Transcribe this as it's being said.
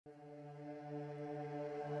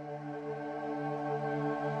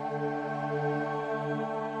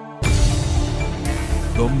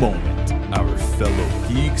the moment our fellow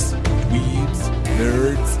geeks, dweebs,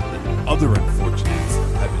 nerds, and other unfortunates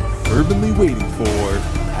have been fervently waiting for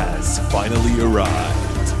has finally arrived.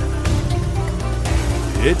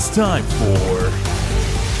 It's time for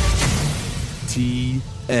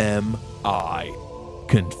TMI,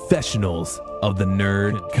 Confessionals of the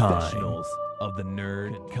Nerd Kind.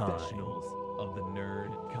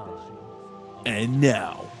 And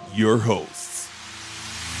now, your hosts,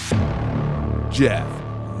 Jeff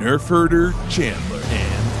Nerf Herder Chandler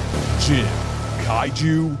and Jim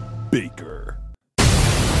Kaiju Baker.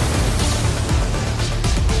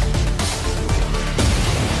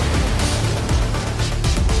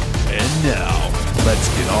 And now, let's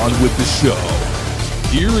get on with the show.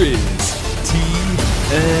 Here is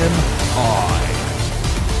TMI.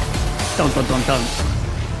 Dun dun dun dun.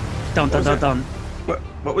 Dun dun dun dun.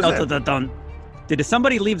 What was Dun that? dun dun dun. Did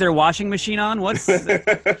somebody leave their washing machine on? What's That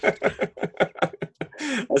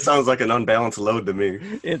sounds like an unbalanced load to me,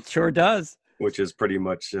 it? Sure does. which is pretty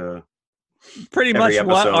much Pretty every much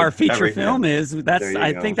what episode, our feature every- film is. That's. There you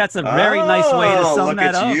I go. think that's a very nice way to sum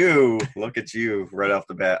that up. Look at you right off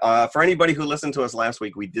the bat. For anybody who listened to us last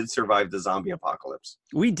week, we did survive the zombie apocalypse.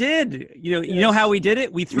 We did. You know how we did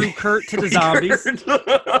it? We threw Kurt to the zombies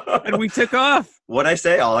and we took off. What I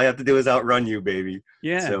say, all I have to do is outrun you, baby.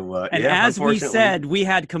 Yeah. So, And yeah, as we unfortunately- said, we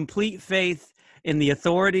had complete faith in the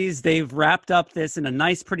authorities. They've wrapped up this in a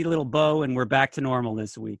nice, pretty little bow, and we're back to normal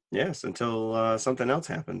this week. yes, until something else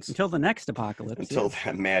happens. Until the next apocalypse. Until yeah.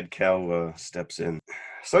 that mad cow steps in.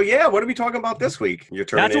 So yeah, what are we talking about this week? Your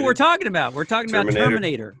Terminator. That's what we're talking about. We're talking about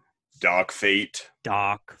Terminator Dark Fate.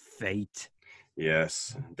 Dark Fate.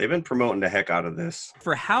 Yes, they've been promoting the heck out of this.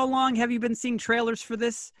 For how long have you been seeing trailers for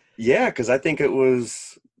this? Yeah, because I think it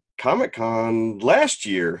was Comic-Con last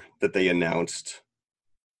year that they announced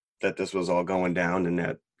that this was all going down and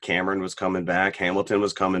that Cameron was coming back, Hamilton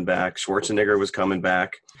was coming back, Schwarzenegger was coming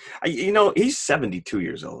back. He's 72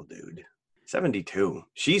 years old, dude. 72.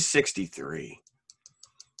 She's 63.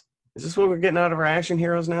 Is this what we're getting out of our action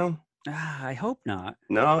heroes now? I hope not.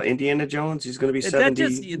 No, Indiana Jones, he's going to be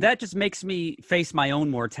 70. That just makes me face my own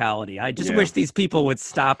mortality. I just Yeah. wish these people would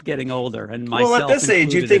stop getting older. And myself Well, at this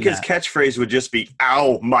age, you'd included think in his that. catchphrase would just be,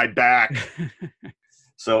 ow, my back.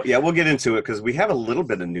 So, yeah, we'll get into it because we have a little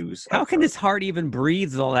bit of news. How can his heart even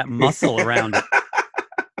breathe with all that muscle around it?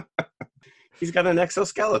 He's got an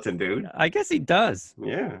exoskeleton, dude. I guess he does.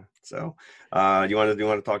 Yeah. So, you want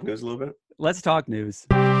to talk news a little bit? Let's talk news.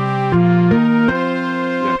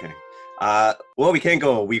 Okay. Well, we can't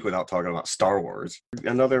go a week without talking about Star Wars.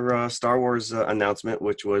 Another Star Wars announcement,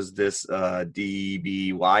 which was this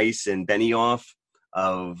D.B. Weiss and Benioff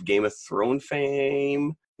of Game of Thrones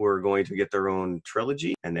fame were going to get their own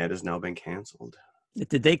trilogy, and that has now been canceled.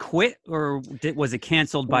 Did they quit, or was it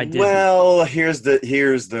canceled by Disney? Well, here's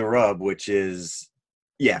the rub, which is,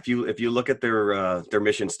 yeah, if you look at their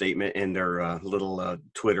mission statement and their little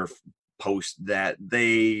Twitter post, that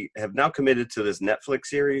they have now committed to this Netflix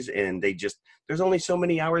series, and there's only so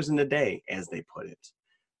many hours in a day, as they put it.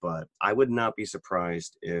 But I would not be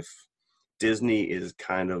surprised if Disney is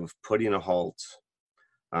kind of putting a halt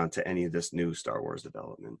to any of this new Star Wars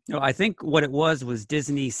development. No, I think what it was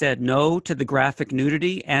Disney said no to the graphic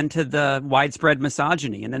nudity and to the widespread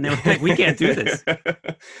misogyny, and then they were like, "We can't do this."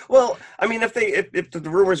 Well, I mean, if the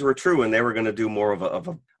rumors were true and they were going to do more of a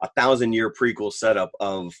 1,000-year prequel setup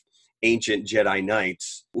of ancient Jedi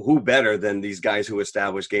Knights, who better than these guys who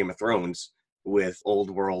established Game of Thrones with old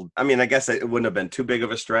world? I mean, I guess it wouldn't have been too big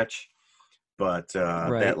of a stretch, but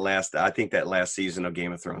Right. I think that last season of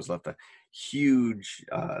Game of Thrones left a huge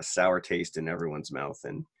sour taste in everyone's mouth,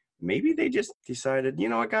 and maybe they just decided, you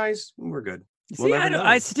know what, guys, we're good. We'll See, never know.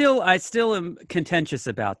 I still am contentious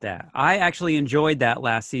about that. I actually enjoyed that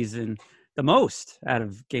last season the most out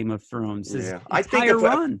of Game of Thrones. Yeah. I think entire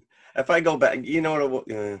run. If I go back, you know what?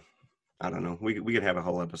 I don't know. We could have a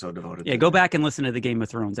whole episode devoted. Yeah, to go that. back and listen to the Game of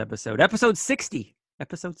Thrones episode 60.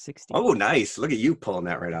 Episode 60. Oh, nice. Look at you pulling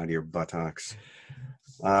that right out of your buttocks.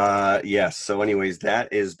 Yes. So anyways,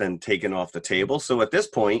 that has been taken off the table. So at this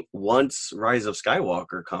point, once Rise of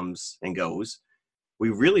Skywalker comes and goes, we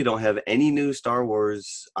really don't have any new Star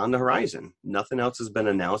Wars on the horizon. Nothing else has been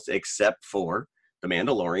announced except for The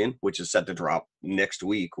Mandalorian, which is set to drop next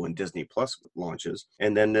week when Disney Plus launches.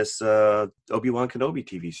 And then this Obi-Wan Kenobi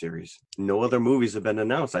TV series. No other movies have been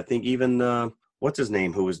announced. I think even, what's his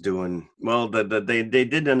name, who was doing, well, they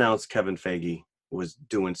did announce Kevin Feige was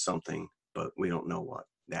doing something, but we don't know what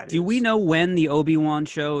that is. Do we know when the Obi-Wan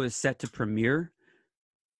show is set to premiere?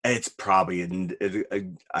 It's probably,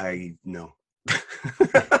 I know.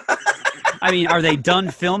 I mean, are they done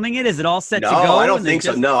filming it? Is it all set to go? No, I don't and think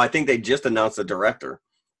so. just- No, I think they just announced the director.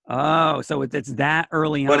 Oh, so it's that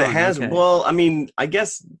early But on. it has. Okay. Well, I mean, I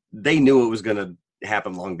guess they knew it was going to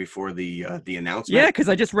happen long before the announcement. Yeah, because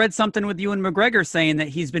I just read something with Ewan McGregor saying that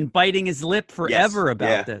he's been biting his lip forever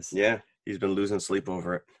about this. Yeah, he's been losing sleep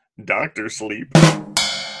over it. Doctor sleep.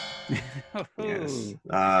 Yes.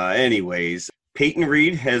 Anyways, Peyton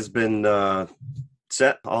Reed has been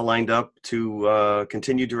set, all lined up to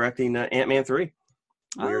continue directing Ant-Man 3.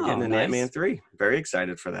 We're getting an nice. Ant-Man 3. Very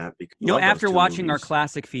excited for that. Because You know, love those after two watching our movies.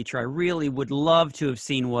 classic feature, I really would love to have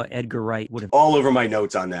seen what Edgar Wright would have. All over my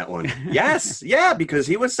notes on that one. Yes, yeah, because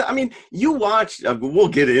he was. I mean, you watched. We'll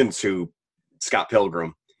get into Scott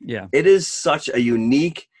Pilgrim. Yeah. It is such a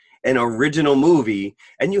unique and original movie,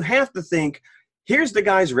 and you have to think, here's the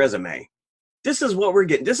guy's resume. This is what we're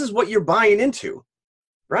getting. This is what you're buying into,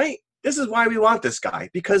 right? This is why we want this guy,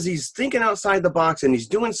 because he's thinking outside the box and he's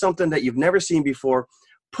doing something that you've never seen before.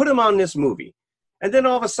 Put him on this movie. And then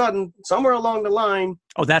all of a sudden, somewhere along the line.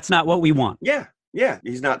 Oh, that's not what we want. Yeah.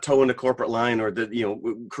 He's not towing the corporate line or the,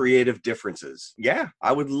 creative differences. Yeah.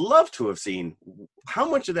 I would love to have seen how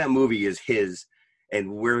much of that movie is his and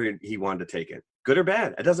where he wanted to take it. Good or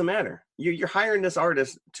bad. It doesn't matter. You're hiring this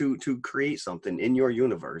artist to create something in your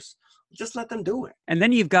universe. Just let them do it. And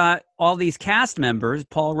then you've got all these cast members,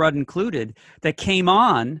 Paul Rudd included, that came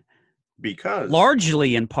on because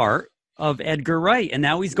largely in part of Edgar Wright, and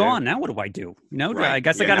now he's gone. Now what do I do? Right. I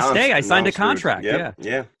guess I got to stay. I signed a contract.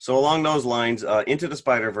 Yeah. So along those lines, Into the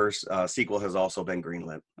Spider-Verse sequel has also been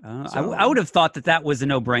greenlit. I would have thought that was a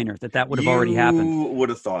no-brainer. That would have already happened. You would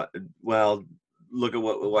have thought. Well, look at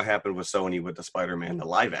what happened with Sony with the Spider-Man, the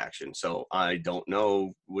live action. So I don't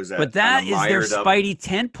know. Was that? But that is their mired up? Spidey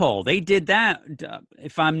tentpole. They did that,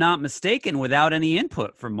 if I'm not mistaken, without any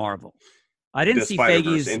input from Marvel. I didn't see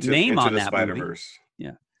Feige's name on that movie.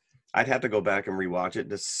 Yeah. I'd have to go back and rewatch it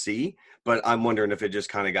to see, but I'm wondering if it just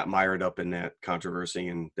kind of got mired up in that controversy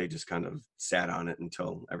and they just kind of sat on it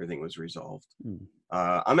until everything was resolved.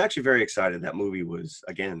 I'm actually very excited. That movie was,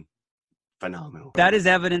 again, phenomenal. That is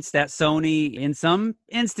evidence that Sony, in some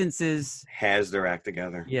instances, has their act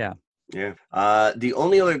together. Yeah. The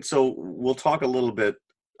only other, so we'll talk a little bit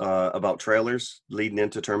about trailers leading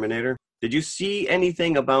into Terminator. Did you see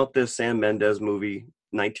anything about this Sam Mendes movie,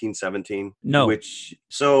 1917? No.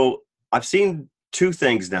 So I've seen two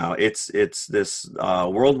things now. It's this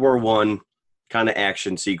World War I kind of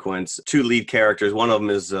action sequence. Two lead characters. One of them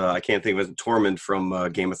is, I can't think of it, Tormund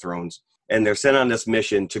from Game of Thrones. And they're sent on this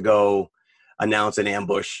mission to go announce an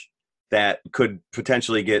ambush that could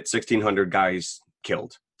potentially get 1,600 guys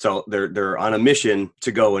killed. So they're on a mission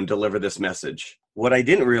to go and deliver this message. What I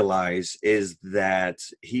didn't realize is that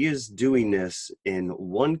he is doing this in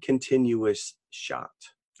one continuous shot.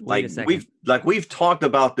 We've talked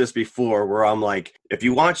about this before, where I'm like, if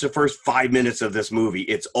you watch the first 5 minutes of this movie,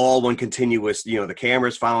 it's all one continuous, the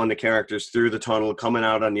camera's following the characters through the tunnel, coming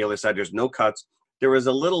out on the other side. There's no cuts. There was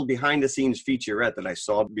a little behind the scenes featurette that I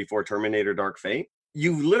saw before Terminator Dark Fate.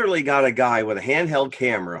 You've literally got a guy with a handheld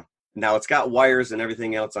camera. Now it's got wires and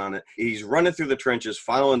everything else on it. He's running through the trenches,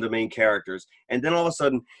 following the main characters. And then all of a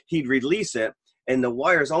sudden he'd release it. And the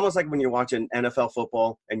wires, almost like when you're watching NFL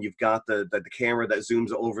football and you've got the camera that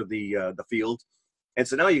zooms over the field. And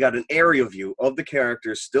so now you got an aerial view of the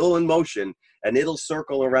characters still in motion, and it'll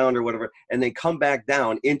circle around or whatever, and then come back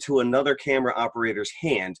down into another camera operator's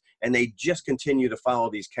hand, and they just continue to follow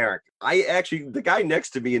these characters. The guy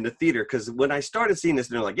next to me in the theater, because when I started seeing this,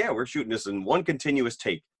 they're like, yeah, we're shooting this in one continuous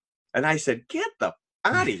take. And I said, get the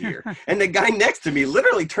out of here. And the guy next to me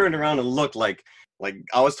literally turned around and looked like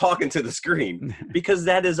I was talking to the screen, because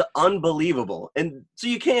that is unbelievable. And so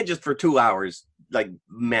you can't just for 2 hours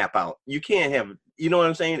map out. You can't have, you know what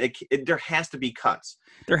I'm saying? There has to be cuts.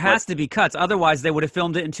 There has to be cuts. Otherwise, they would have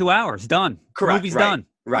filmed it in 2 hours. Done. Correct. Movie's right, done.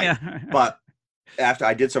 Right. Yeah. But after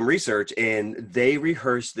I did some research, and they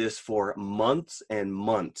rehearsed this for months and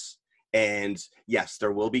months. And yes,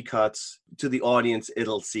 there will be cuts. To the audience,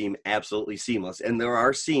 it'll seem absolutely seamless. And there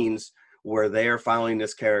are scenes where they are following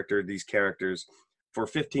these characters for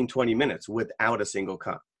 15, 20 minutes without a single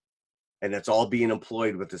cut. And it's all being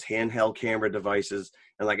employed with this handheld camera devices.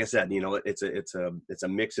 And like I said, it's a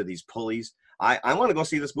mix of these pulleys. I want to go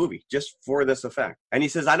see this movie just for this effect. And he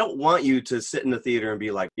says, I don't want you to sit in the theater and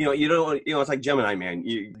be like, it's like Gemini Man.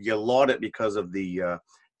 You laud it because of the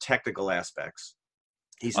technical aspects.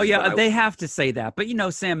 Says, they have to say that. But,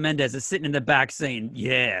 Sam Mendes is sitting in the back saying,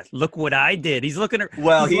 yeah, look what I did. He's looking at...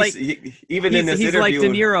 Well, in this interview... He's like De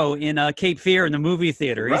Niro in Cape Fear in the movie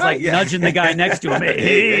theater. He's nudging the guy next to him.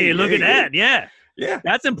 Hey, look at that. Yeah. Yeah.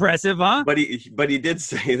 That's impressive, huh? But he did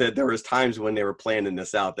say that there was times when they were planning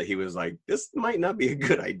this out that he was like, this might not be a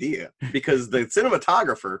good idea, because the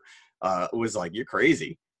cinematographer was like, you're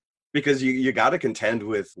crazy, because you got to contend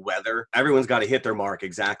with weather. Everyone's got to hit their mark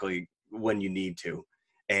exactly when you need to.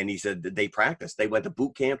 And he said that they practiced. They went to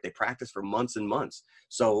boot camp. They practiced for months and months.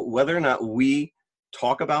 So whether or not we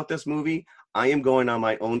talk about this movie, I am going on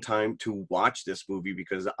my own time to watch this movie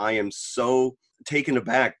because I am so taken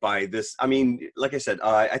aback by this. I mean, like I said,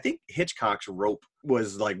 I think Hitchcock's Rope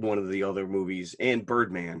was like one of the other movies, and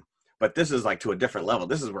Birdman. But this is like to a different level.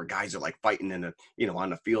 This is where guys are like fighting in on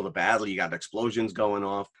the field of battle. You got explosions going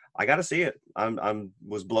off. I got to see it.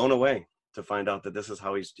 Was blown away to find out that this is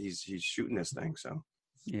how he's shooting this thing. So.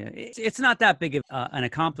 Yeah, it's not that big of an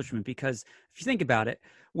accomplishment, because if you think about it,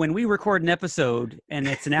 when we record an episode and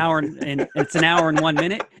it's an hour and 1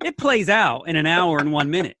 minute, it plays out in an hour and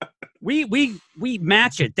 1 minute. We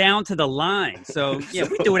match it down to the line. So yeah,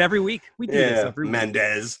 we do it every week. We do this every week.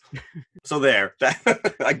 Mendez. So there.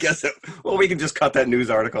 I guess we can just cut that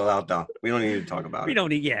news article out, though. We don't need to talk about it. We don't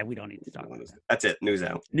need to talk about it. That's it. News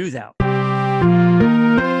out. News out.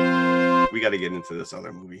 We got to get into this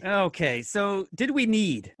other movie. Okay, so did we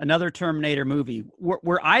need another Terminator movie?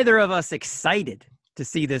 Were either of us excited to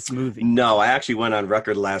see this movie? No, I actually went on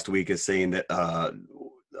record last week as saying that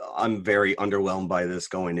I'm very underwhelmed by this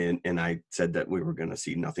going in, and I said that we were going to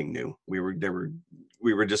see nothing new. We were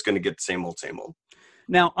just going to get the same old, same old.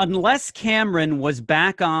 Now, unless Cameron was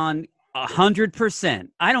back on 100%.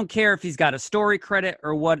 I don't care if he's got a story credit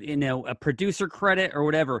or a producer credit or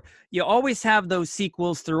whatever. You always have those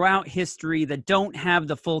sequels throughout history that don't have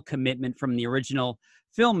the full commitment from the original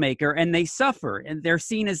filmmaker, and they suffer, and they're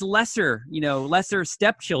seen as lesser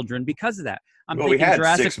stepchildren because of that. I'm thinking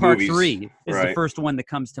Jurassic Park 3 is the first one that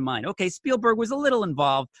comes to mind. Okay, Spielberg was a little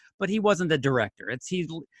involved, but he wasn't the director.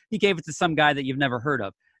 He gave it to some guy that you've never heard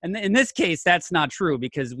of. And in this case, that's not true,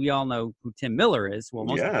 because we all know who Tim Miller is. Well,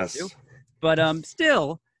 most of us do. But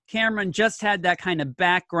still, Cameron just had that kind of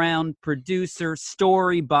background producer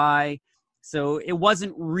story by. So it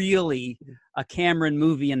wasn't really a Cameron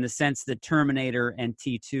movie in the sense that Terminator and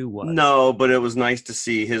T2 was. No, but it was nice to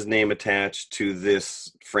see his name attached to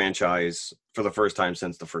this franchise for the first time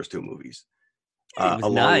since the first two movies.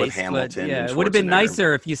 Along with Hamilton. Yeah, it would have been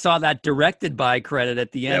nicer if you saw that directed by credit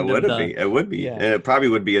at the end. It would be. Yeah. And it probably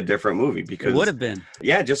would be a different movie, because it would have been.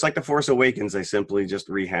 Yeah, just like The Force Awakens, they simply just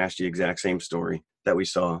rehashed the exact same story that we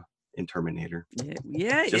saw in Terminator.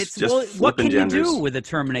 Yeah, what can you do with a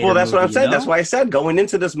Terminator? Well, that's what I'm saying. That's why I said going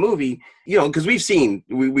into this movie, because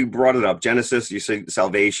we brought it up. Genesis, you say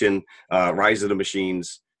Salvation, Rise of the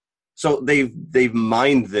Machines. So they've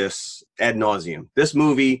mined this ad nauseum. This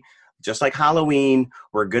movie, just like Halloween,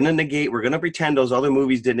 we're going to pretend those other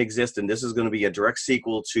movies didn't exist, and this is going to be a direct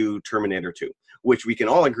sequel to Terminator 2, which we can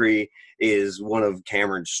all agree is one of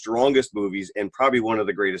Cameron's strongest movies and probably one of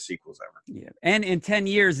the greatest sequels ever. Yeah. And in 10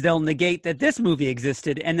 years, they'll negate that this movie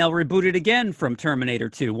existed, and they'll reboot it again from Terminator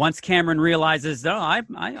 2. Once Cameron realizes,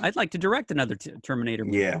 I'd like to direct another Terminator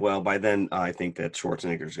movie. Yeah, well, by then, I think that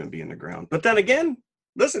Schwarzenegger's going to be in the ground. But then again,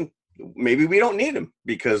 listen, maybe we don't need him,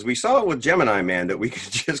 because we saw with Gemini Man that we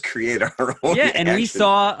could just create our own. Yeah, and we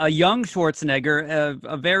saw a young Schwarzenegger,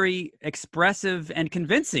 a very expressive and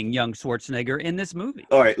convincing young Schwarzenegger in this movie.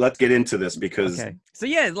 All right, let's get into this because. Okay. So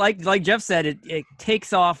yeah, like Jeff said, it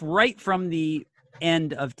takes off right from the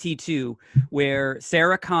end of T2, where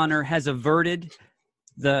Sarah Connor has averted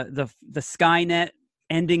the Skynet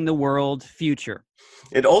ending the world future.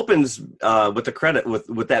 It opens with the credit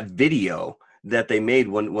with that video that they made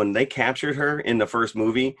when they captured her in the first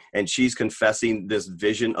movie, and she's confessing this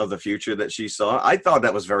vision of the future that she saw. I thought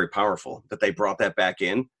that was very powerful that they brought that back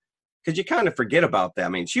in, because you kind of forget about that. I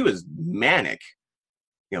mean, she was manic.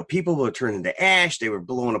 People were turning to ash. They were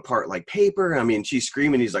blowing apart like paper. I mean, she's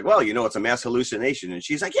screaming. He's like, well, it's a mass hallucination. And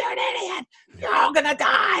she's like, you're an idiot. You're all going to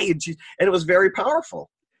die. And it was very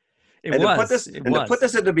powerful. To put this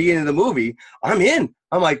at the beginning of the movie, I'm in.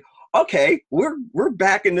 I'm like, okay, we're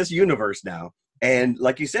back in this universe now. And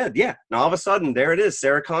like you said, yeah, now all of a sudden, there it is,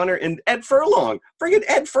 Sarah Connor and Ed Furlong. Friggin'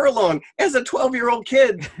 Ed Furlong as a 12-year-old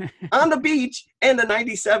kid on the beach, and the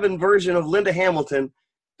 97 version of Linda Hamilton.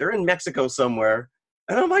 They're in Mexico somewhere.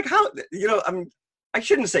 And I'm like, how, I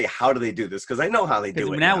shouldn't say how do they do this, because I know how they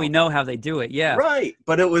do it. Now we know how they do it, yeah. Right,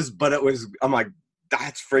 but it was, I'm like,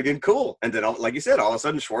 that's friggin' cool. And then, like you said, all of a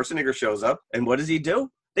sudden Schwarzenegger shows up, and what does he do?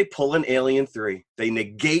 They pull in Alien 3. They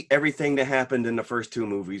negate everything that happened in the first two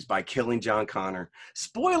movies by killing John Connor.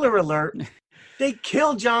 Spoiler alert, they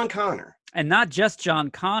kill John Connor. And not just John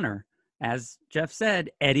Connor, as Jeff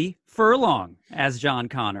said, Eddie Furlong as John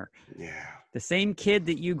Connor. Yeah. The same kid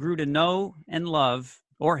that you grew to know and love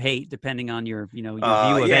or hate, depending on your view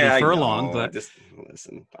of yeah, Eddie Furlong. But just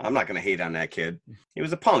listen, I'm not going to hate on that kid. He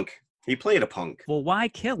was a punk. He played a punk. Well, why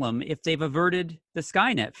kill him if they've averted the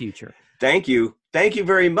Skynet future? Thank you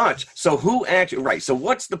very much. So who actually? Right. So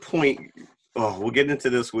what's the point? Oh, we'll get into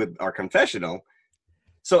this with our confessional.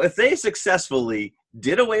 So if they successfully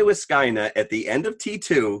did away with Skynet at the end of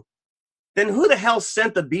T2, then who the hell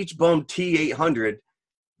sent the beach bum T-800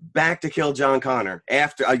 back to kill John Connor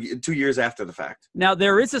after 2 years after the fact? Now,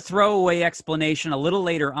 there is a throwaway explanation a little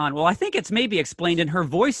later on. Well, I think it's maybe explained in her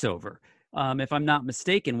voiceover, if I'm not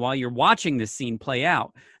mistaken, while you're watching this scene play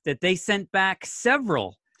out, that they sent back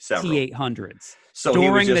several. T-800s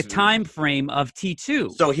during the time frame of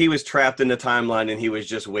T2. So he was trapped in the timeline and he was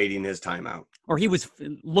just waiting his time out. Or he was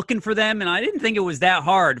looking for them, and I didn't think it was that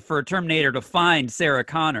hard for a Terminator to find Sarah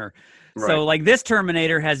Connor. Right. So, like, this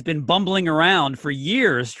Terminator has been bumbling around for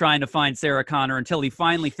years trying to find Sarah Connor until he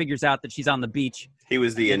finally figures out that she's on the beach. He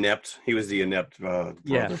was the inept.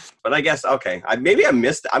 Yeah. But I guess, okay. I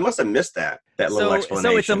must have missed that little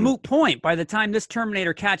explanation. So it's a moot point. By the time this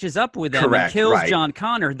Terminator catches up with them and kills John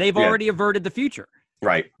Connor, they've already averted the future.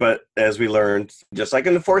 Right. But as we learned, just like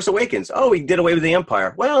in The Force Awakens, he did away with the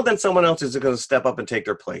Empire. Well, then someone else is going to step up and take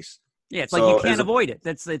their place. Yeah, it's like you can't avoid it.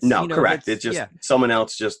 Correct. It's just someone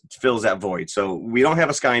else just fills that void. So we don't have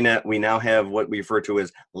a Skynet. We now have what we refer to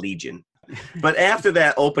as Legion. But after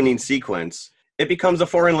that opening sequence, it becomes a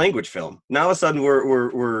foreign language film. Now all of a sudden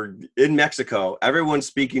we're in Mexico. Everyone's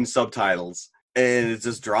speaking subtitles, and it's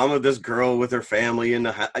this drama of this girl with her family and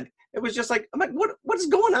it was just like, I'm like, what is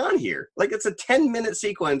going on here? Like, it's a 10-minute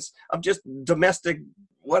sequence of just domestic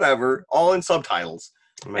whatever, all in subtitles.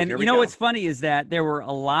 Like, and what's funny is that there were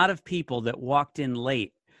a lot of people that walked in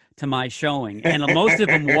late to my showing, and most of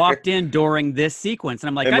them walked in during this sequence. And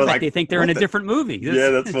I'm like, I bet they think they're in a different movie.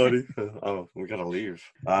 Yeah, that's funny. Oh, we got to leave.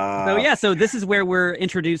 So this is where we're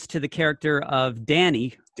introduced to the character of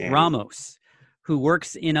Danny Ramos, who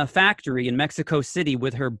works in a factory in Mexico City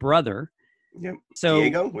with her brother. Yep. So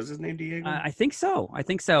Diego, was his name Diego? I think so.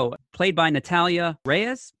 Played by Natalia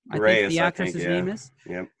Reyes. I think the actress's name is.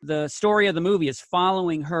 Yep. The story of the movie is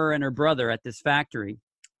following her and her brother at this factory.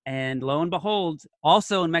 And lo and behold,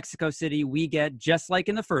 also in Mexico City, we get, just like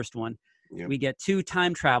in the first one, we get two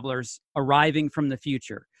time travelers arriving from the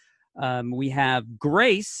future. We have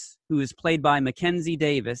Grace, who is played by Mackenzie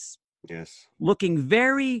Davis. Yes. Looking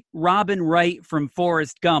very Robin Wright from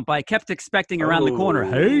Forrest Gump. I kept expecting around the corner,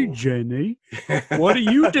 hey, Jenny, what are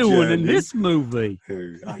you doing in this movie?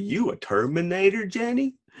 Are you a Terminator,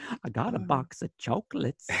 Jenny? I got a box of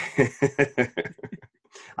chocolates.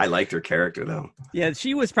 I liked her character, though. Yeah,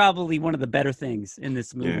 she was probably one of the better things in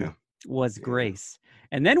this movie, was Grace.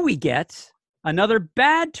 And then we get another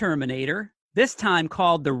bad Terminator, this time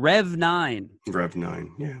called the Rev 9. Rev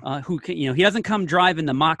 9, yeah. Who can, he doesn't come driving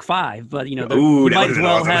the Mach 5, but he might as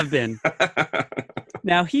well have been.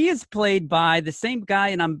 Now he is played by the same guy,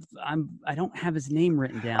 and I don't have his name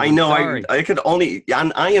written down. I know. I could only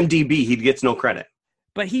on IMDb he gets no credit.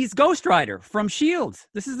 But he's Ghost Rider from S.H.I.E.L.D.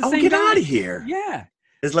 This is the same guy. Get out of here! Yeah.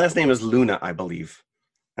 His last name is Luna, I believe.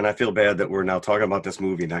 And I feel bad that we're now talking about this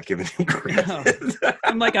movie, not giving him credit.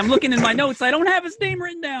 I'm looking in my notes. I don't have his name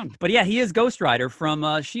written down. But yeah, he is Ghost Rider from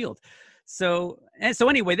S.H.I.E.L.D. So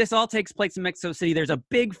anyway, this all takes place in Mexico City. There's a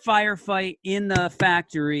big firefight in the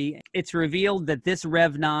factory. It's revealed that this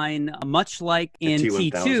Rev 9, much like in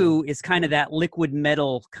T2, is kind of that liquid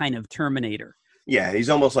metal kind of Terminator. Yeah, he's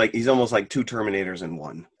almost like two Terminators in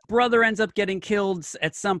one. Brother ends up getting killed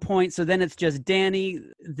at some point, so then it's just Danny.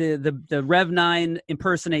 The Rev 9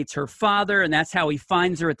 impersonates her father, and that's how he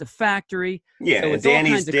finds her at the factory. Yeah, so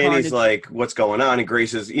Danny's like, what's going on? And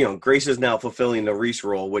Grace is now fulfilling the Reese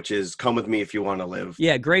role, which is come with me if you want to live.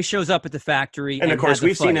 Yeah, Grace shows up at the factory. And of course,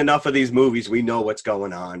 we've seen enough of these movies. We know what's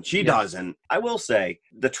going on. She doesn't. I will say,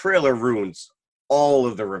 the trailer ruins all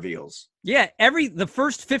of the reveals. Yeah, the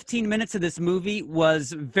first 15 minutes of this movie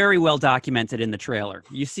was very well documented in the trailer.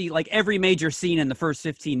 You see, like, every major scene in the first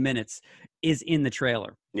 15 minutes is in the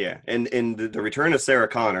trailer. Yeah, and the return of Sarah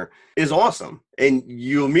Connor is awesome. And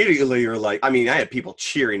you immediately are like, I mean, I had people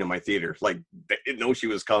cheering in my theater, like, they didn't know she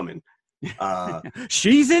was coming.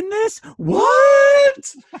 She's in this?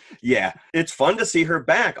 What? Yeah, it's fun to see her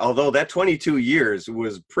back, although that 22 years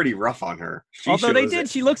was pretty rough on her.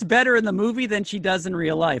 She looks better in the movie than she does in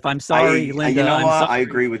real life. I'm sorry, Linda. You know what? I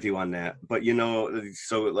agree with you on that. But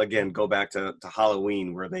so again, go back to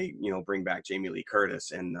Halloween where they bring back Jamie Lee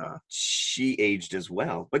Curtis, and she aged as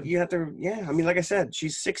well. But you have to, I mean, like I said,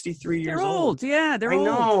 she's 63 years old. Yeah, they're old.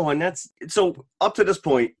 I know, and that's so up to this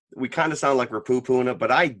point. We kind of sound like we're poo-pooing it,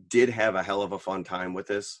 but I did have a hell of a fun time with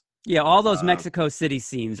this. Yeah, all those Mexico City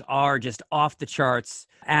scenes are just off the charts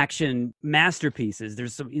action masterpieces.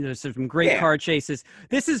 There's some great car chases.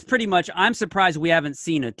 This is pretty much, I'm surprised we haven't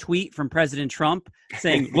seen a tweet from President Trump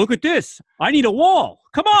saying, "Look at this. I need a wall.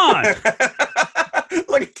 Come on."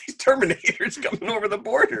 Look at these Terminators coming over the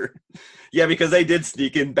border. Yeah, because they did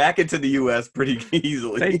sneak in back into the U.S. pretty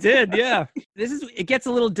easily. They did, yeah. It gets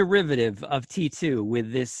a little derivative of T2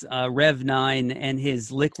 with this Rev 9 and his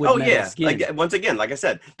liquid metal skin. Like, once again, like I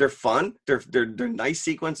said, they're fun. They're nice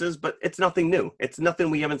sequences, but it's nothing new. It's nothing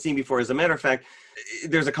we haven't seen before. As a matter of fact,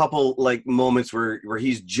 there's a couple like moments where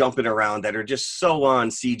he's jumping around that are just so on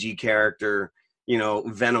CG character,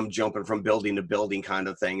 Venom jumping from building to building kind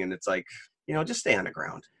of thing. And it's like, just stay on the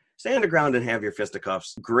ground. Stay on the ground and have your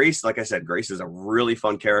fisticuffs. Grace, like I said, Grace is a really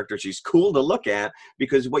fun character. She's cool to look at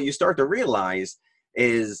because what you start to realize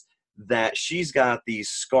is that she's got these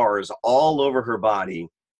scars all over her body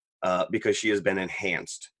because she has been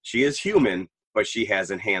enhanced. She is human, but she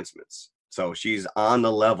has enhancements. So she's on the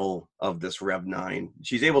level of this Rev 9.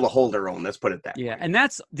 She's able to hold her own. Let's put it that way. Yeah, and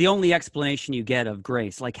that's the only explanation you get of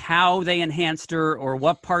Grace. Like how they enhanced her or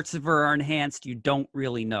what parts of her are enhanced, you don't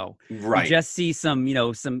really know. Right. You just see some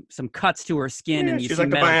cuts to her skin, and you she's see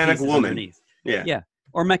like the metal Bionic pieces Woman. underneath. Yeah. Yeah.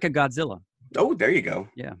 Or Mecha Godzilla. Oh, there you go.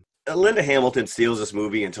 Yeah. Linda Hamilton steals this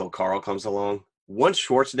movie until Carl comes along. Once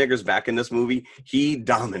Schwarzenegger's back in this movie, he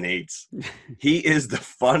dominates. He is the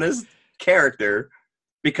funnest character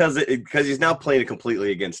because he's now playing it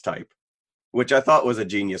completely against type, which I thought was a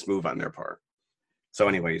genius move on their part. So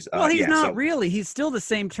anyways. Well, he's not really. He's still the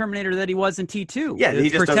same Terminator that he was in T2. Yeah,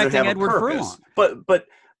 he just doesn't have Edward a purpose. Furlong.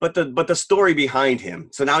 But the story behind him.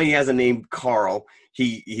 So now he has a name, Carl.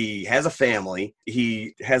 He has a family.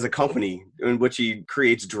 He has a company in which he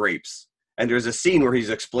creates drapes. And there's a scene where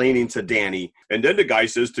he's explaining to Danny. And then the guy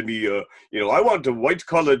says to me, I want the white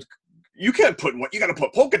colored. You can't put you got to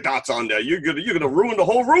put polka dots on there. You're gonna ruin the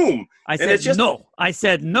whole room. I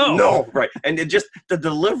said no. No, right. And it just the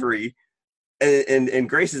delivery, and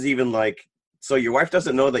Grace is even like, so your wife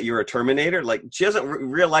doesn't know that you're a Terminator. Like she doesn't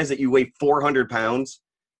realize that you weigh 400 pounds.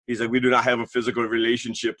 He's like, we do not have a physical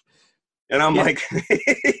relationship. And I'm like,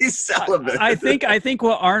 he's celibate. I think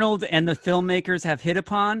what Arnold and the filmmakers have hit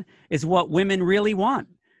upon is what women really want.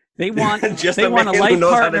 They want just they a want man a life who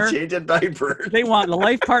knows partner. How to change a diaper. They want a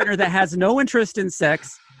life partner that has no interest in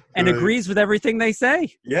sex and agrees with everything they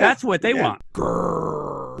say. Yeah, that's what they want.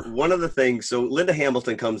 Grrr. One of the things, so Linda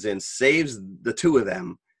Hamilton comes in, saves the two of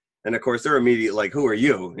them, and of course they're immediately like, "Who are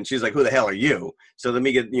you?" And she's like, "Who the hell are you?" So let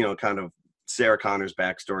me get kind of Sarah Connor's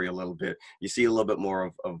backstory a little bit. You see a little bit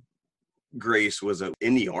more of Grace was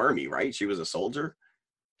in the army, right? She was a soldier.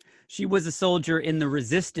 She was a soldier in the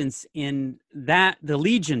Resistance in the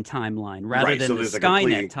Legion timeline rather than the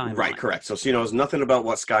Skynet timeline. Right, correct. So she knows nothing about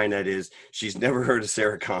what Skynet is. She's never heard of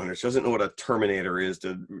Sarah Connor. She doesn't know what a Terminator is.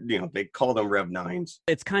 They call them Rev 9s.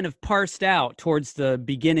 It's kind of parsed out towards the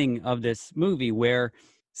beginning of this movie where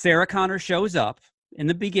Sarah Connor shows up in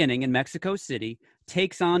the beginning in Mexico City,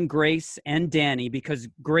 takes on Grace and Danny because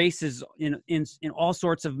Grace is in all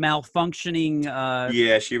sorts of malfunctioning.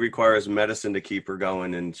 She requires medicine to keep her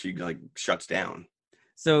going, and she shuts down.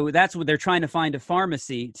 So that's what they're trying to find, a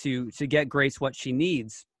pharmacy to get Grace what she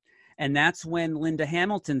needs. And that's when Linda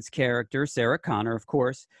Hamilton's character, Sarah Connor, of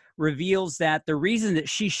course, reveals that the reason that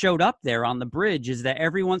she showed up there on the bridge is that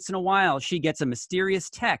every once in a while she gets a mysterious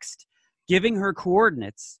text giving her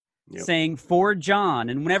coordinates. Yep. Saying for John,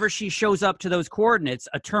 and whenever she shows up to those coordinates,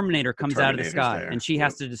 a Terminator comes out of the sky there. And she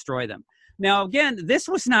has to destroy them. Now, again, this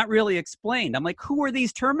was not really explained. I'm like, who are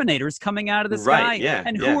these Terminators coming out of the sky? Yeah,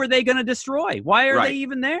 and who are they going to destroy? Why are they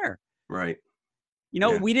even there? Right.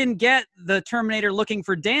 We didn't get the Terminator looking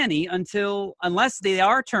for Danny unless they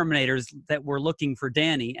are Terminators that were looking for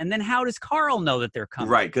Danny. And then how does Carl know that they're coming?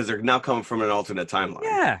 Right, because they're now coming from an alternate timeline.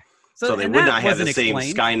 Yeah. So they would not have the same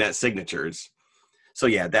Skynet signatures. So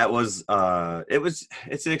yeah, that was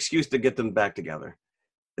it's an excuse to get them back together.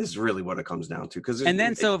 Is really what it comes down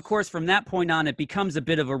to. So of course from that point on it becomes a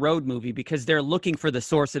bit of a road movie because they're looking for the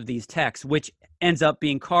source of these texts, which ends up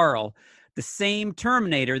being Carl, the same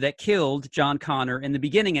Terminator that killed John Connor in the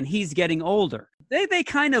beginning, and he's getting older. They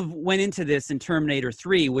kind of went into this in Terminator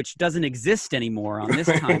 3, which doesn't exist anymore on this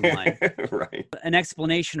timeline. Right. An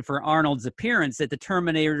explanation for Arnold's appearance that the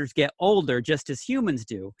Terminators get older just as humans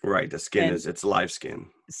do. Right. The skin it's live skin.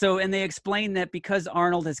 So, and they explain that because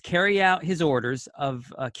Arnold has carried out his orders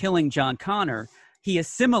of killing John Connor, he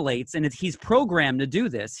assimilates, and he's programmed to do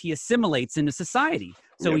this. He assimilates into society.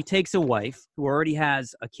 So he takes a wife who already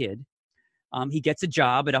has a kid, He gets a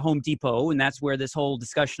job at a Home Depot, and that's where this whole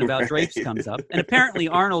discussion about drapes comes up. And apparently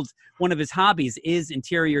Arnold, one of his hobbies is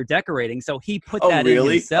interior decorating, so he put that in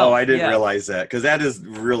himself. Oh, I didn't realize that, because that is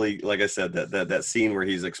really, like I said, that scene where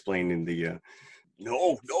he's explaining the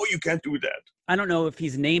no, you can't do that. I don't know if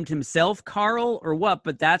he's named himself Carl or what,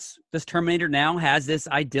 but this Terminator now has this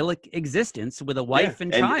idyllic existence with a wife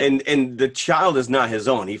and child. And the child is not his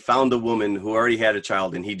own. He found a woman who already had a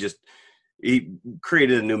child, and he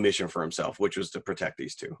created a new mission for himself, which was to protect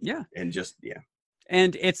these two. Yeah. And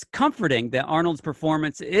And it's comforting that Arnold's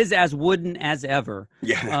performance is as wooden as ever.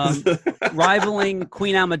 Yeah. Rivaling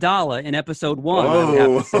Queen Amidala in episode 1, I would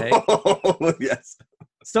have to say. Yes.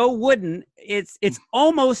 So wooden, it's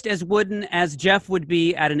almost as wooden as Jeff would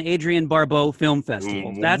be at an Adrienne Barbeau film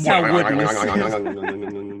festival. That's how wooden this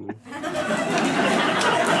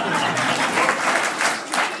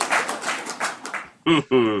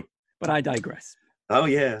is. But I digress. Oh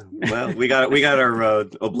yeah. Well, we got our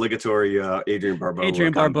obligatory Adrienne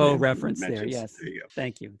Barbeau reference mentions. there. Yes. There you go.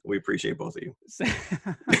 Thank you. We appreciate both of you.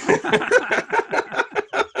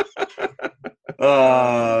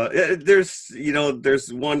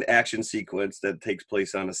 There's one action sequence that takes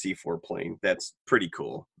place on a C4 plane that's pretty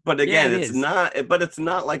cool. But again, it's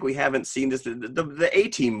not like we haven't seen this. The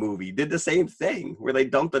A-Team movie did the same thing where they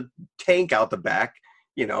dumped the tank out the back,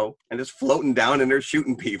 and it's floating down and they're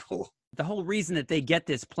shooting people. The whole reason that they get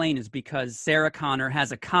this plane is because Sarah Connor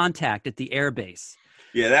has a contact at the airbase.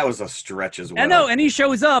 Yeah, that was a stretch as well. I know, and he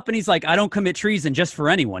shows up and he's like, I don't commit treason just for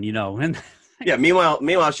anyone, And yeah,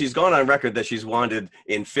 meanwhile, she's gone on record that she's wanted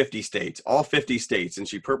in 50 states, all 50 states, and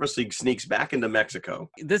she purposely sneaks back into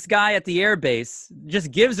Mexico. This guy at the airbase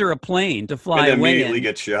just gives her a plane to fly and away immediately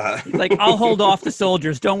gets shot. He's like, I'll hold off the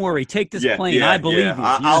soldiers. Don't worry. Take this plane. I believe you.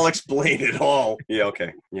 I'll explain it all. Yeah,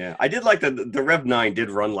 okay. Yeah, I did like the Rev 9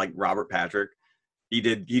 did run like Robert Patrick. He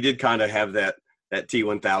did kind of have that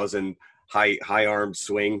T-1000 high arm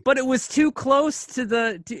swing, but it was too close to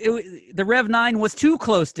the Rev 9 was too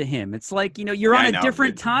close to him. It's like, you're on a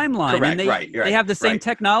different timeline. Correct, and they have the same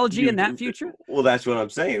technology in that future. Well, that's what I'm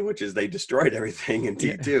saying, which is they destroyed everything in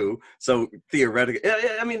T2. So theoretically,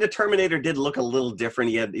 I mean, the Terminator did look a little different.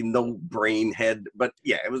 He had no brain head, but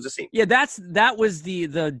yeah, it was the same. Yeah, that was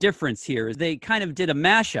the difference here. They kind of did a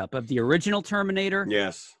mashup of the original Terminator,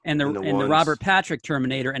 and the Robert Patrick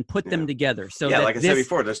Terminator, and put them together. So like I said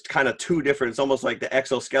before, there's kind of two different. It's almost like the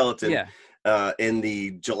exoskeleton in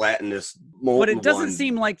the gelatinous mold. But it doesn't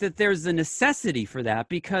seem like that there's a necessity for that,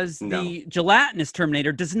 because the gelatinous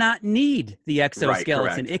Terminator does not need the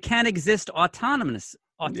exoskeleton. It can exist autonomously.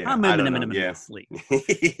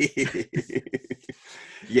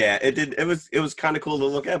 Yeah, it did. It was kind of cool to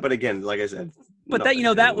look at, but again, like I said. But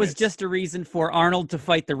that was just a reason for Arnold to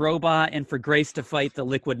fight the robot and for Grace to fight the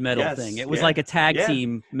liquid metal thing. It was like a tag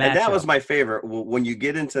team match. And that was my favorite. When you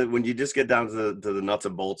just get down to the nuts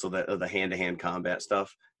and bolts of the hand-to-hand combat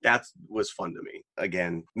stuff, that was fun to me.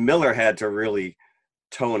 Again, Miller had to really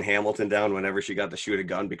tone Hamilton down whenever she got to shoot a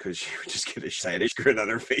gun, because she would just get a saddish grin on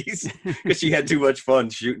her face because she had too much fun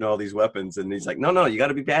shooting all these weapons. And he's like, no, you got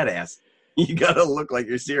to be badass. You gotta look like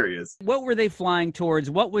you're serious. What were they flying towards?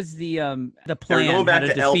 What was the plan? They were going back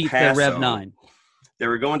to El Paso. The Rev 9? They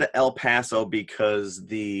were going to El Paso because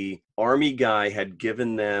the Army guy had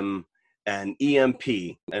given them an EMP,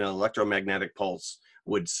 an electromagnetic pulse,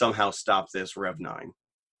 would somehow stop this Rev 9.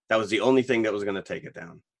 That was the only thing that was going to take it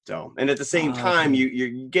down. So, and at the same time,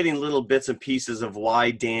 you're getting little bits and pieces of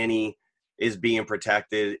why Danny is being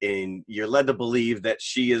protected, and you're led to believe that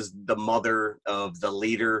she is the mother of the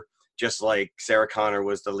leader, just like Sarah Connor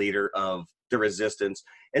was the leader of the Resistance.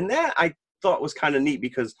 And that I thought was kind of neat,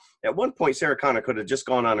 because at one point Sarah Connor could have just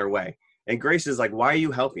gone on her way. And Grace is like, why are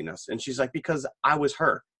you helping us? And she's like, because I was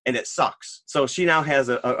her and it sucks. So she now has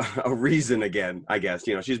a reason again, I guess.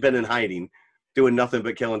 She's been in hiding, doing nothing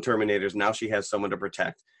but killing Terminators. Now she has someone to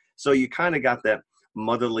protect. So you kind of got that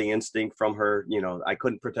motherly instinct from her. I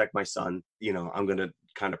couldn't protect my son. I'm going to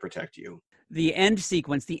kind of protect you. The end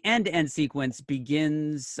end sequence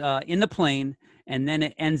begins in the plane, and then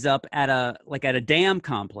it ends up at a dam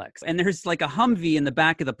complex. And there's like a Humvee in the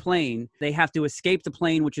back of the plane. They have to escape the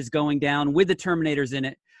plane, which is going down with the Terminators in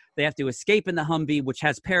it. They have to escape in the Humvee, which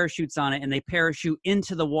has parachutes on it, and they parachute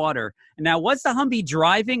into the water. And now, was the Humvee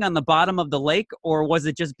driving on the bottom of the lake, or was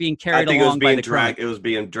it just being carried along by the current? It was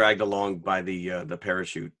being dragged along by the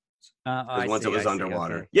parachute. Once it was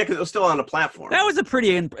underwater. Okay. Yeah, because it was still on a platform. That was a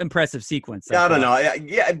pretty impressive sequence. I don't know.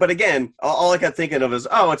 Yeah, but again, all I kept thinking of is,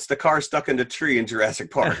 it's the car stuck in the tree in Jurassic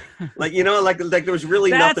Park. like there was really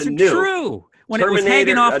nothing new. That's true. When it was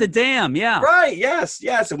hanging off the dam, yeah. Right, yes.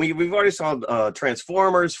 And we've already saw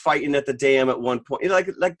Transformers fighting at the dam at one point.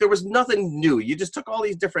 Like there was nothing new. You just took all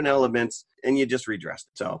these different elements and you just redressed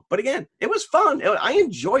it. So, but again, it was fun. I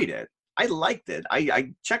enjoyed it. I liked it.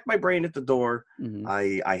 I checked my brain at the door. Mm-hmm.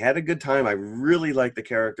 I had a good time. I really liked the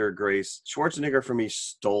character of Grace. Schwarzenegger for me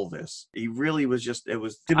stole this. He really was just. It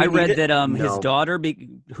was. I read that his daughter,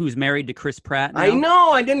 who's married to Chris Pratt now. I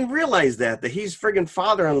know. I didn't realize that he's friggin'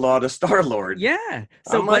 father-in-law to Star-Lord. Yeah.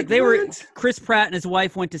 So Chris Pratt and his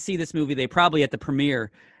wife went to see this movie. They probably at the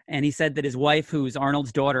premiere. And he said that his wife, who's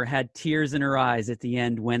Arnold's daughter, had tears in her eyes at the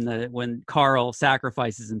end when Carl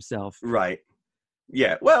sacrifices himself. Right.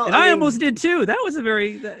 Yeah, well, and I almost did too. That was a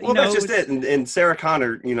very that's just it. And Sarah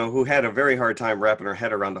Connor, who had a very hard time wrapping her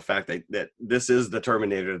head around the fact that this is the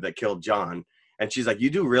Terminator that killed John, and she's like, "You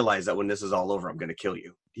do realize that when this is all over, I'm going to kill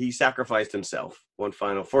you." He sacrificed himself one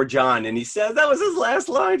final for John, and he says that was his last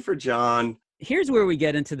line for John. Here's where we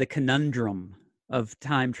get into the conundrum of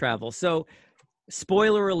time travel. So,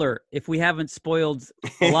 spoiler alert, if we haven't spoiled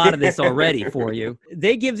a lot of this already for you,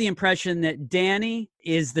 they give the impression that Danny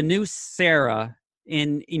is the new Sarah.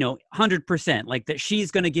 In 100%, like that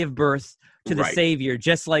she's going to give birth to the savior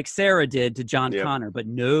just like Sarah did to John Connor, but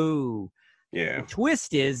no. Yeah. The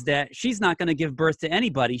twist is that she's not going to give birth to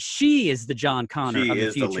anybody. She is the John Connor of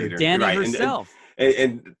the future, Danny herself.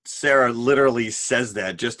 And Sarah literally says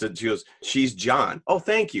that she goes, "She's John." Oh,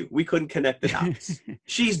 thank you. We couldn't connect the dots.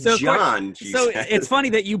 She's John. So it's funny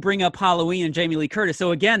that you bring up Halloween and Jamie Lee Curtis.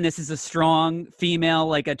 So again, this is a strong female,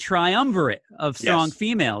 like a triumvirate of strong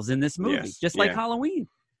females in this movie, just like Halloween.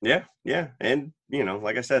 Yeah. And,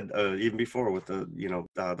 like I said, even before with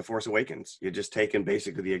The Force Awakens, you're just taking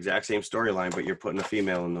basically the exact same storyline, but you're putting a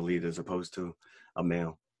female in the lead as opposed to a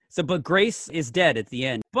male. So, but Grace is dead at the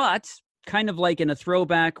end, but kind of like in a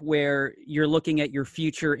throwback where you're looking at your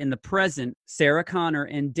future in the present, Sarah Connor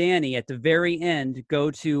and Danny at the very end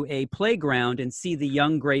go to a playground and see the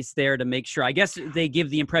young Grace there to make sure. I guess they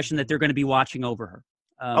give the impression that they're going to be watching over her.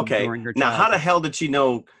 Okay. During her now, how the hell did she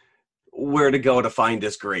know where to go to find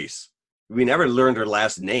this Grace? We never learned her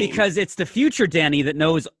last name. Because it's the future Danny that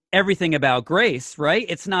knows everything about Grace, right?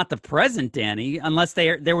 It's not the present Danny, unless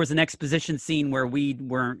there was an exposition scene where we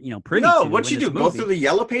weren't, privy to. No, what'd she do? Go through the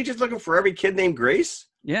yellow pages looking for every kid named Grace?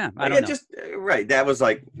 Yeah, I don't know. Right, that was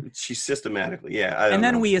like, she systematically, and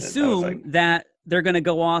then we assume that they're going to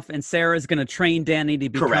go off and Sarah's going to train Danny to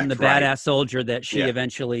become the badass soldier that she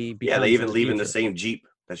eventually becomes. Yeah, they even leave in the same Jeep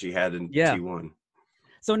that she had in T1.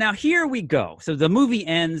 So now here we go. So the movie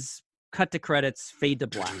ends, cut to credits, fade to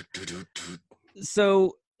black.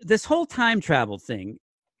 So this whole time travel thing,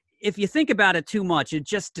 if you think about it too much, it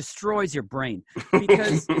just destroys your brain.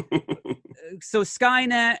 Because so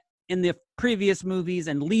Skynet in the previous movies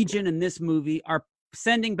and Legion in this movie are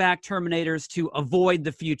sending back Terminators to avoid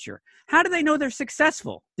the future. How do they know they're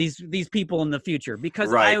successful, these people in the future?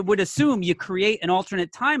 Because I would assume you create an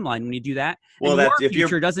alternate timeline when you do that, and your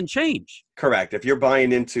future doesn't change. Correct. If you're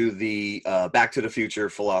buying into the Back to the Future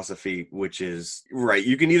philosophy, which is,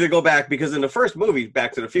 you can either go back, because in the first movie,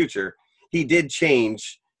 Back to the Future, he did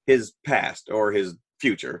change his past or his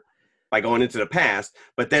future by going into the past,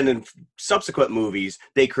 but then in subsequent movies,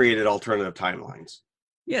 they created alternative timelines.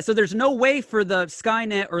 Yeah, so there's no way for the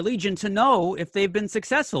Skynet or Legion to know if they've been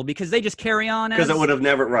successful because they just carry on because it would have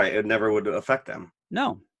never, it never would affect them.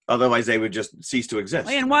 No. Otherwise, they would just cease to exist.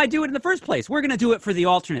 And why do it in the first place? We're going to do it for the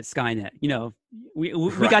alternate Skynet.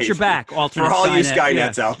 We got your back, alternate For all Skynet. you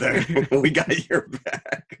Skynets out there, we got your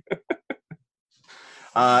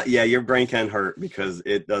back. Your brain can hurt because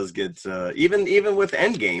it does get, even with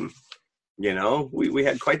Endgame, we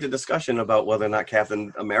had quite the discussion about whether or not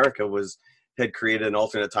Captain America had created an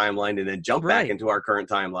alternate timeline and then jumped back into our current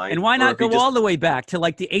timeline. And why not go all the way back to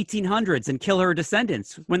like the 1800s and kill her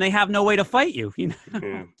descendants when they have no way to fight you?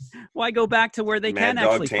 Why go back to where they can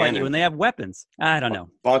actually fight you when they have weapons? I don't know.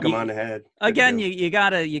 Bonk them on the head. Again, you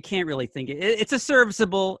can't really think it's a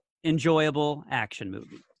serviceable, enjoyable action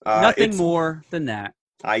movie. Nothing more than that.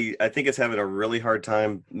 I think it's having a really hard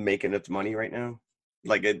time making its money right now.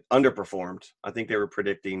 Like, it underperformed. I think they were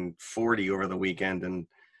predicting 40 over the weekend, and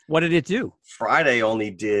what did it do? Friday only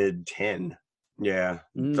did 10. Yeah.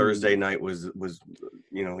 Thursday night was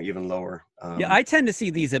even lower. I tend to see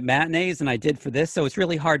these at matinees, and I did for this, so it's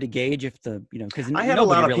really hard to gauge if because I had a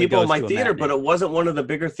lot of people in my theater, but it wasn't one of the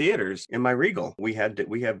bigger theaters in my Regal. We have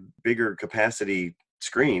bigger capacity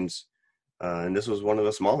screens, and this was one of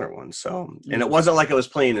the smaller ones. So, and it wasn't like I was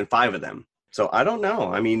playing in 5 of them. So I don't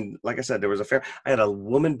know. I mean, like I said, there was I had a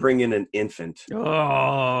woman bring in an infant.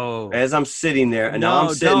 Oh. As I'm sitting there, and now I'm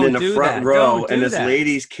No, sitting in don't the do front that. row, Don't and do this that.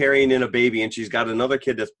 lady's carrying in a baby, and she's got another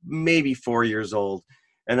kid that's maybe 4 years old.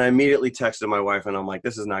 And I immediately texted my wife, and I'm like,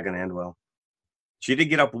 this is not going to end well. She did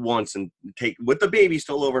get up once and take, with the baby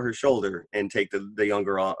still over her shoulder, and take the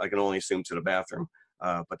younger, I can only assume, to the bathroom.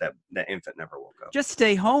 But that infant never woke up. Just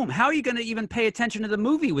stay home. How are you going to even pay attention to the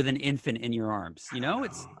movie with an infant in your arms? You know,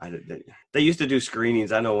 it's. They used to do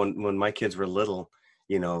screenings. I know when my kids were little,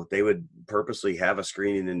 you know, they would purposely have a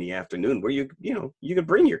screening in the afternoon where you could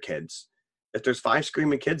bring your kids. If there's 5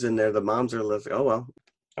 screaming kids in there, the moms are like, oh well,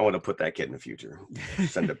 I want to put that kid in the future.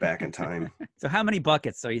 Send it back in time. So how many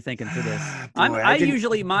buckets are you thinking for this? Boy, I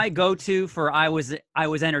usually, my go-to for I was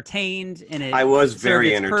entertained, and I was served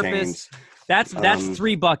very its entertained. Purpose. That's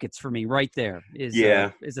 3 buckets for me right there. Is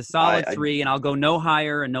a solid 3, and I'll go no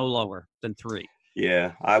higher and no lower than 3.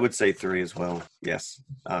 Yeah, I would say 3 as well. Yes.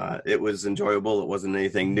 It was enjoyable. It wasn't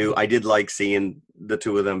anything new. I did like seeing the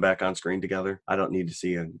 2 of them back on screen together. I don't need to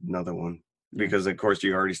see another one because, of course,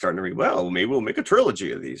 you're already starting to read, well, maybe we'll make a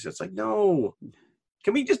trilogy of these. It's like, no.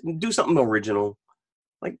 Can we just do something original?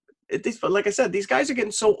 Like I said, these guys are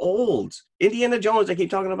getting so old. Indiana Jones, I keep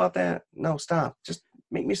talking about that. No, stop. Just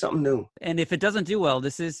make me something new. And if it doesn't do well,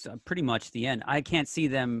 this is pretty much the end. I can't see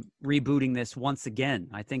them rebooting this once again.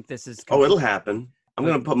 I think this is. Oh, it'll happen. I'm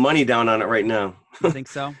going to put money down on it right now. You think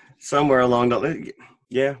so? Somewhere along the,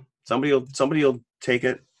 yeah. Somebody will take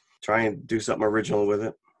it, try and do something original with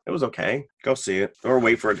it. It was okay. Go see it, or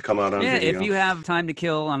wait for it to come out on video. If you have time to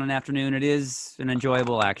kill on an afternoon, it is an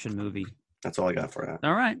enjoyable action movie. That's all I got for that.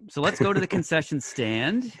 All right, so let's go to the concession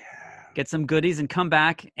stand. Get some goodies and come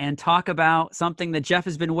back and talk about something that Jeff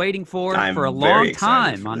has been waiting for a long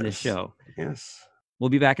time on this show. Yes. We'll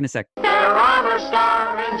be back in a sec. They're Armor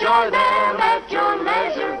Star, enjoy them at your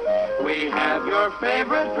leisure. We have your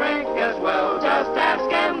favorite drink as well, just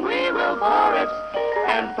ask and we will pour it.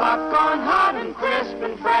 And popcorn hot and crisp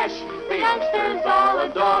and fresh, the youngsters all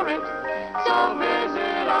adore it. So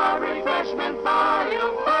visit our refreshment bar,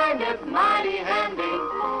 you'll find it mighty handy.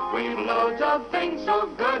 We've loads of things so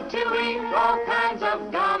good to eat, all kinds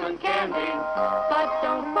of gum and candy. But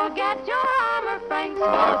don't forget your Armor Franks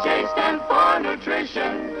for taste and for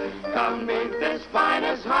nutrition. Come meet this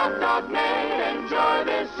finest hot dog made, enjoy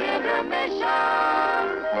this intermission.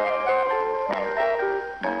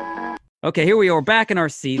 Okay, here we are back in our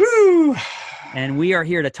seats. Woo! And we are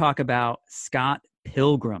here to talk about Scott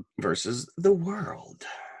Pilgrim versus the world.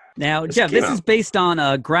 Now, Jeff, this is based on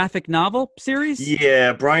a graphic novel series?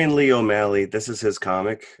 Yeah, Brian Lee O'Malley. This is his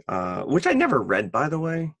comic, which I never read, by the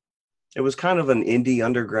way. It was kind of an indie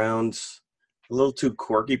underground, a little too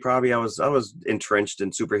quirky probably. I was entrenched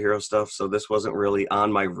in superhero stuff, so this wasn't really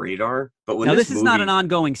on my radar. But when this is not an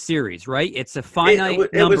ongoing series, right? It's a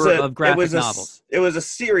finite number of graphic novels. It was a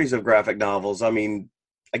series of graphic novels. I mean,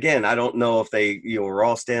 again, I don't know if they were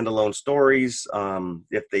all standalone stories,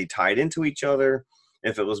 if they tied into each other,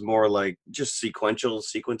 if it was more like just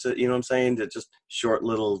sequences, you know what I'm saying? That just short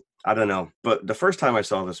little, I don't know. But the first time I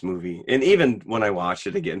saw this movie, and even when I watched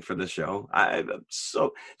it again for this show,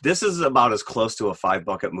 this is about as close to a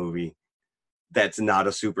 5-bucket movie that's not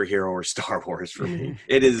a superhero or Star Wars for me.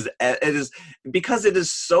 It is because it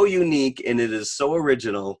is so unique and it is so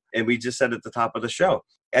original. And we just said at the top of the show,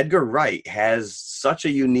 Edgar Wright has such a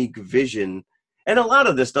unique vision. And a lot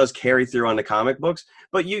of this does carry through on the comic books,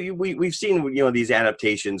 but we've seen, these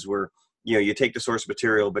adaptations where, you take the source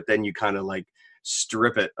material, but then you kind of like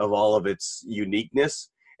strip it of all of its uniqueness.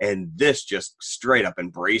 And this just straight up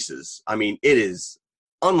embraces. I mean, it is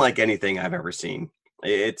unlike anything I've ever seen.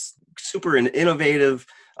 It's super innovative.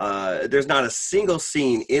 There's not a single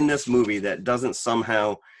scene in this movie that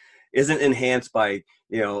isn't enhanced by,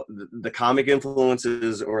 the comic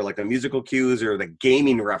influences or like the musical cues or the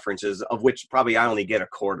gaming references, of which probably I only get a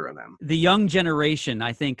quarter of them. The young generation,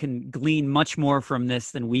 I think, can glean much more from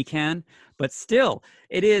this than we can, but still,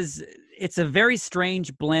 it's a very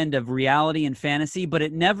strange blend of reality and fantasy, but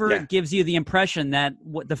it never gives you the impression that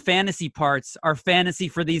what the fantasy parts are fantasy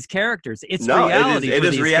for these characters. It's reality. It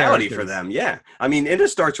is reality for them. Yeah. I mean, it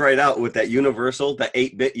just starts right out with that Universal, the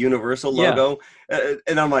 8-bit Universal logo.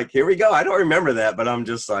 And I'm like, here we go. I don't remember that, but I'm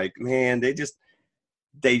just like, man, they just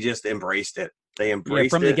embraced it. They embraced it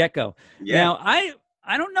from the get-go. Yeah. Now,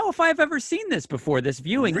 I don't know if I've ever seen this before, this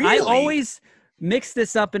viewing. Really? I always mix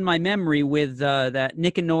this up in my memory with that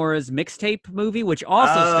Nick and Nora's mixtape movie, which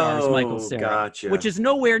also stars Michael Cera, gotcha. which is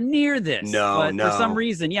nowhere near this. No. For some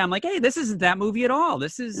reason, I'm like, hey, this isn't that movie at all.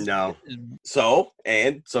 This is no. So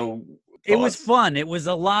It was Thoughts? fun. It was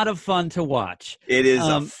a lot of fun to watch. It is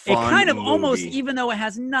a It fun kind of movie. almost, even though it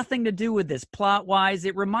has nothing to do with this plot-wise,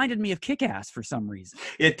 it reminded me of Kick-Ass for some reason.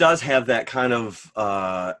 It does have that kind of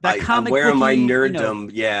That I'm comic wearing my booky,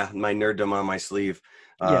 nerddom, my nerddom on my sleeve.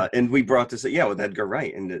 Yeah. And we brought this, with Edgar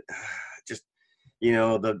Wright, and just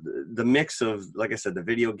the mix of, like I said, the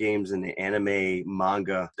video games and the anime,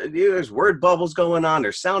 manga. There's word bubbles going on.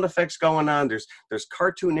 There's sound effects going on. There's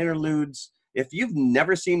cartoon interludes. If you've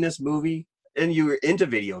never seen this movie and you're into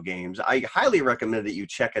video games, I highly recommend that you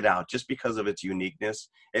check it out just because of its uniqueness.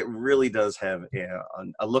 It really does have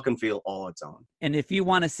a look and feel all its own. And if you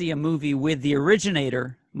want to see a movie with the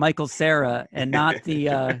originator, Michael Cera, and not the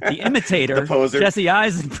imitator, The poser. Jesse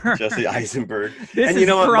Eisenberg. Jesse Eisenberg. This And is you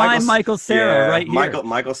know what? prime Michael Cera right here.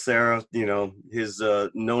 Michael Cera, his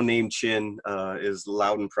no-name chin is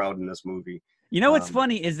loud and proud in this movie. You know what's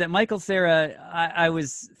funny is that Michael Cera, I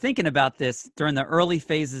was thinking about this during the early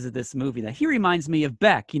phases of this movie, that he reminds me of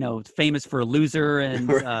Beck, famous for Loser. And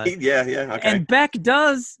Right? Okay. and Beck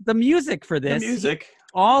does the music for The this. music.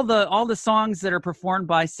 All the songs that are performed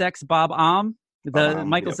by Sex Bob Am,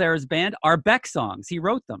 Michael yep. Cera's band, are Beck songs. He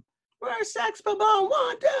wrote them. We're sex bomb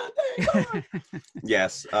 1, 2, 3, 4.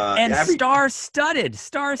 Yes. And star-studded.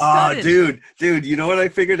 Oh, dude, you know what I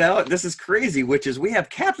figured out? This is crazy, which is we have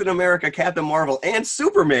Captain America, Captain Marvel, and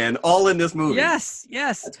Superman all in this movie. Yes.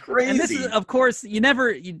 That's crazy. And this is, of course, you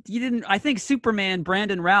didn't, I think Superman,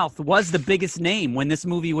 Brandon Routh, was the biggest name when this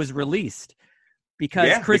movie was released.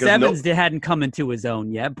 Because Chris Evans hadn't come into his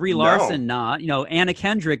own yet. Brie Larson, not. Anna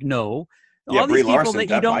Kendrick, no. All these Brie people Larson, that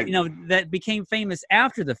you don't, that became famous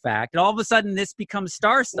after the fact, and all of a sudden this becomes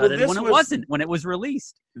star-studded when it wasn't, when it was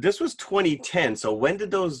released. This was 2010, so when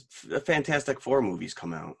did those Fantastic Four movies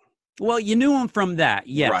come out? Well, you knew him from that,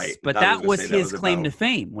 yes. Right. But I that was was gonna say his that was claim about- to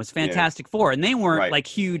fame, was Fantastic Four. And they weren't like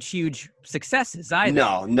huge successes either.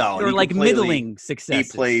 No. They were like middling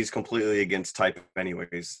successes. He plays completely against type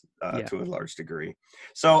anyways, to a large degree.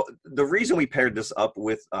 So the reason we paired this up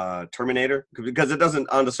with Terminator, because it doesn't,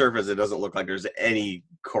 on the surface, it doesn't look like there's any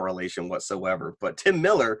correlation whatsoever. But Tim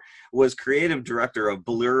Miller was creative director of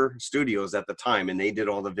Blur Studios at the time, and they did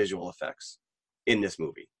all the visual effects in this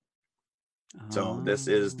movie. So this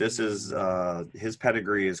is his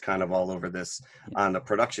pedigree is kind of all over this on the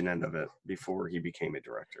production end of it before he became a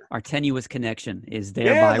director. Our tenuous connection is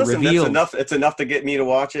thereby revealed. That's enough. It's enough to get me to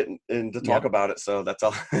watch it and to talk about it. So that's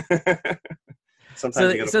all.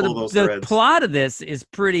 Sometimes you got to pull those threads. The plot of this is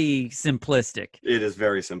pretty simplistic. It is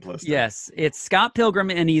very simplistic. Yes, it's Scott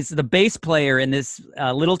Pilgrim, and he's the bass player in this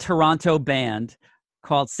little Toronto band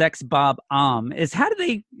called Sex Bob Am.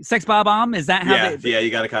 Sex Bob Am? Is that how Yeah, you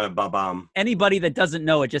got to kind of Bob Am. Anybody that doesn't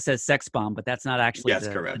know it just says Sex Bomb, but that's not actually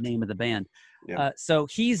the name of the band. Yeah. So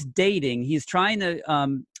he's trying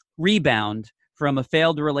to rebound from a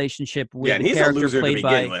failed relationship with and the he's character a loser played to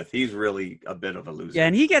begin with. He's really a bit of a loser. Yeah,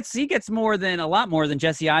 and he gets a lot more than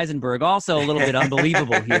Jesse Eisenberg. Also a little bit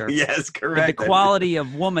unbelievable here. Yes, correct. With the quality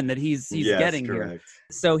of woman that he's getting correct. here.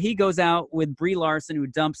 So he goes out with Brie Larson, who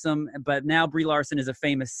dumps him, but now Brie Larson is a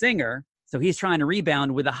famous singer. So he's trying to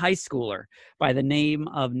rebound with a high schooler by the name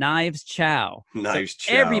of Knives Chow. Chow.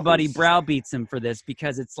 Everybody browbeats him for this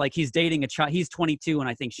because it's like he's dating a child. He's 22 and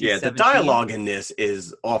I think she's 17. The dialogue in this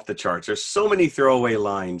is off the charts. There's so many throwaway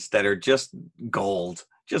lines that are just gold.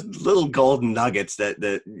 Just little golden nuggets that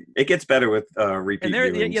it gets better with repeat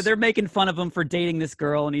viewings. They're making fun of him for dating this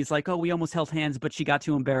girl, and he's like, "Oh, we almost held hands, but she got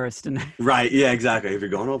too embarrassed." And right, yeah, exactly. If you're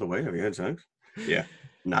going all the way, have you had sex? Yeah.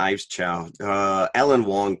 Knives Chow. Ellen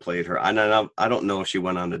Wong played her. I don't know if she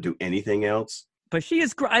went on to do anything else. But she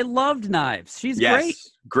is great. I loved Knives. She's great.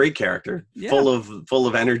 Great character. Yeah. Full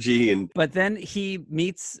of energy. But then he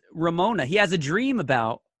meets Ramona. He has a dream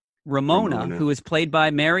about Ramona, who is played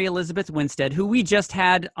by Mary Elizabeth Winstead, who we just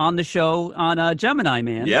had on the show on Gemini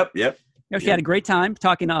Man. Yep. She had a great time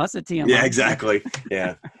talking to us at TMI. Yeah, exactly.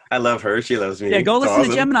 Yeah. I love her. She loves me. Yeah, go listen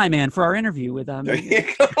to Gemini Man for our interview with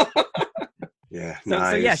Yeah,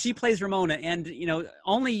 nice. So she plays Ramona, and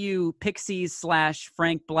only you Pixies /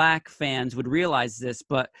 Frank Black fans would realize this,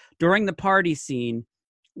 but during the party scene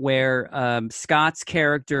where Scott's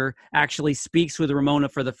character actually speaks with Ramona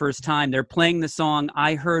for the first time, they're playing the song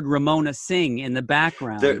 "I Heard Ramona Sing" in the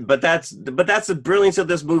background. But that's the brilliance of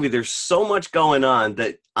this movie. There's so much going on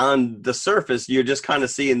that on the surface you're just kind of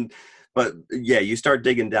seeing, but yeah, you start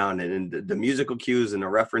digging down and the musical cues and the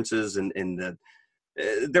references and the.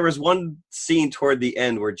 There was one scene toward the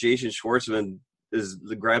end where Jason Schwartzman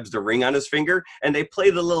grabs the ring on his finger, and they play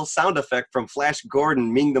the little sound effect from Flash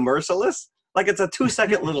Gordon, Ming the Merciless, like it's a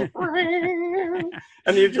 2-second little,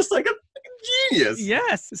 and you're just like a genius.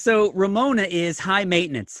 Yes. So Ramona is high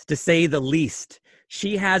maintenance, to say the least.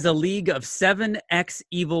 she has a league of 7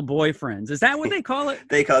 ex-evil boyfriends. Is that what they call it?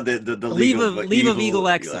 They call it the league of evil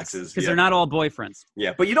exes, because they're not all boyfriends.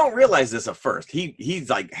 Yeah, but you don't realize this at first. He's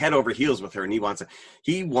like head over heels with her, and he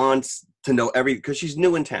wants to know because she's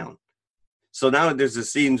new in town. So now there's the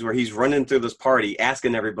scenes where he's running through this party,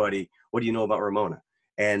 asking everybody, "What do you know about Ramona?"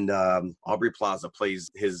 And Aubrey Plaza plays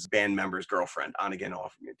his band member's girlfriend, on again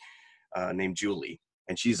off, named Julie,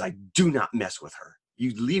 and she's like, "Do not mess with her.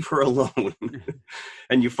 You leave her alone."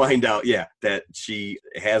 And you find out, that she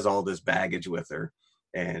has all this baggage with her,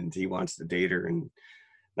 and he wants to date her. And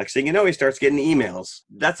next thing you know, he starts getting emails.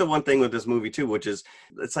 That's the one thing with this movie too, which is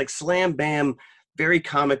it's like slam bam, very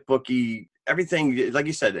comic booky. Everything, like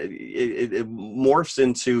you said, it morphs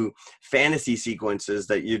into fantasy sequences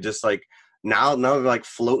that you're just like now they're like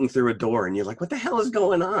floating through a door, and you're like, what the hell is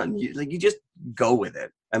going on? You just go with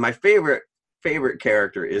it. And my favorite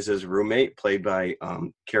character is his roommate, played by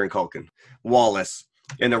Kieran Culkin, Wallace.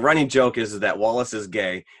 And the running joke is that Wallace is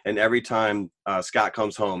gay, and every time Scott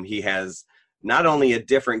comes home, he has not only a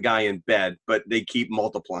different guy in bed, but they keep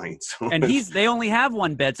multiplying. So and they only have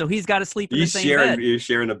one bed, so he's got to sleep in the same bed. He's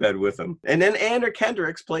sharing a bed with him. And then Anna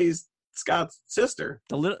Kendricks plays Scott's sister.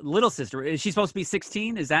 The little sister. Is she supposed to be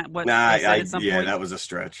 16? Is that what I said at some point? That was a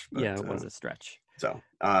stretch. But, it was a stretch. So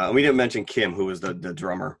we didn't mention Kim, who was the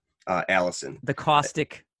drummer, Allison. The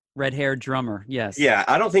caustic red-haired drummer, yes. Yeah,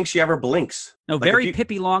 I don't think she ever blinks. No, like very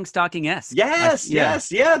Pippi Longstocking-esque. Yes,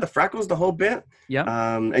 the freckles, the whole bit.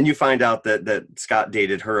 Yeah. And you find out that Scott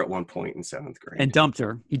dated her at one point in 7th grade. And dumped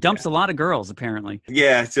her. He dumps a lot of girls, apparently.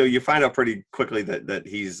 Yeah, so you find out pretty quickly that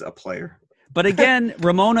he's a player. But again,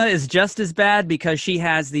 Ramona is just as bad because she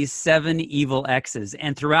has these 7 evil exes.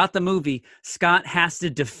 And throughout the movie, Scott has to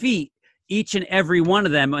defeat each and every one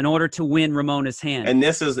of them in order to win Ramona's hand. And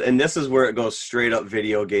this is where it goes straight up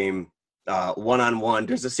video game one-on-one.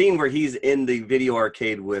 There's a scene where he's in the video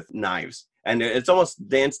arcade with knives, and it's almost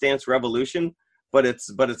Dance Dance Revolution, but it's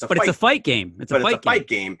a fight game. It's a fight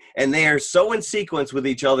game, and they are so in sequence with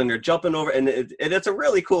each other, and they're jumping over, and it's a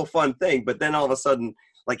really cool, fun thing. But then all of a sudden,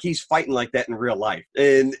 like, he's fighting like that in real life,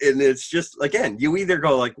 and it's just, again, you either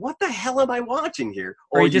go like, "What the hell am I watching here?"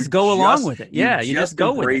 or you just go along with it. Yeah, you just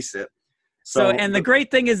go embrace with it. So, and the great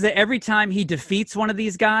thing is that every time he defeats one of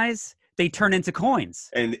these guys, they turn into coins.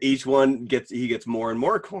 And each one gets more and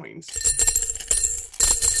more coins.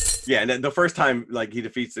 Yeah, and then the first time, like, he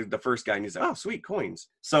defeats the first guy, and he's like, "Oh, sweet, coins."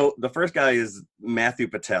 So the first guy is Matthew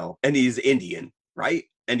Patel, and he's Indian, right?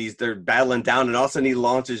 And they're battling down, and all of a sudden he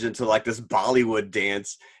launches into like this Bollywood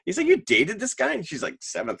dance. He's like, "You dated this guy?" And she's like,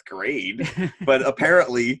 7th grade. But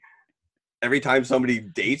apparently, every time somebody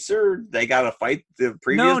dates her, they gotta fight the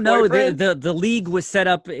previous boyfriend? The league was set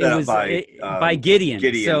up. By Gideon.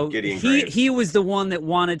 Gideon he was the one that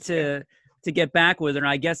wanted to get back with her. And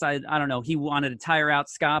I guess I don't know. He wanted to tire out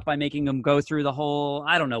Scott by making him go through the whole.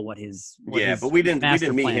 I don't know what his. But we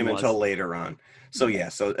didn't meet him until later on. So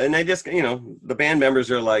and I just the band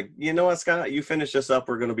members are like, "You know what, Scott, you finish this up.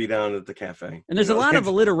 We're going to be down at the cafe." And there's a lot of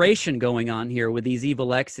alliteration going on here with these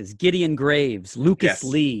evil exes: Gideon Graves, Lucas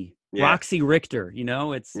Lee. Yeah. Roxy Richter,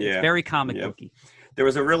 it's very comic booky. There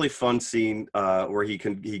was a really fun scene where he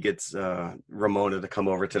gets Ramona to come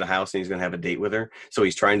over to the house, and he's going to have a date with her. So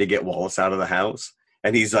he's trying to get Wallace out of the house,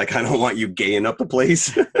 and he's like, "I don't want you gaying up the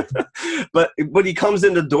place." but when he comes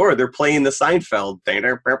in the door, they're playing the Seinfeld thing,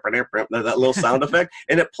 that little sound effect,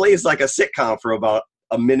 and it plays like a sitcom for about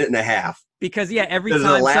a minute and a half. Because every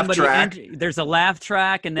time somebody there's a laugh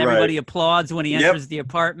track, and everybody applauds when he enters the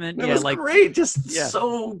apartment. It was great, just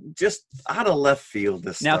out of left field.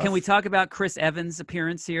 Now, can we talk about Chris Evans'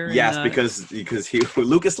 appearance here? Yes, because he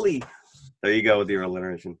Lucas Lee. There you go with your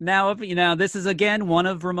alliteration. Now, this is again one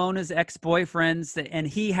of Ramona's ex-boyfriends, and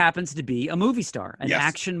he happens to be a movie star, an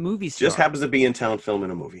action movie star. Just happens to be in town filming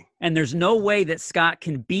a movie. And there's no way that Scott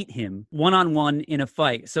can beat him one-on-one in a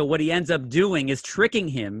fight. So what he ends up doing is tricking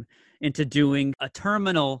him into doing a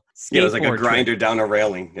terminal skateboard. It was like a grinder down a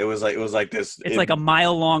railing. It was like this. It's like a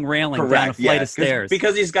mile-long railing down a flight of stairs.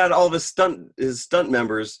 Because he's got all of his stunt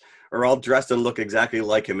members are all dressed and look exactly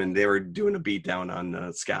like him, and they were doing a beat down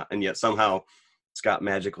on Scott, and yet somehow Scott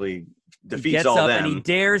magically defeats all them. And he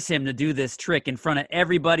dares him to do this trick in front of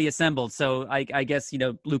everybody assembled. So I guess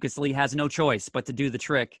Lucas Lee has no choice but to do the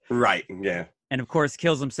trick. Right. Yeah. And of course,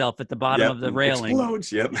 kills himself at the bottom of the railing. Explodes.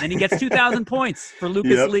 Yep. And he gets 2,000 points for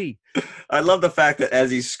Lucas Lee. I love the fact that as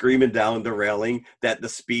he's screaming down the railing, that the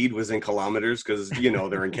speed was in kilometers because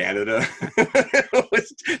they're in Canada. It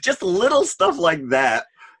was just little stuff like that.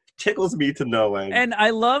 Tickles me to no end. And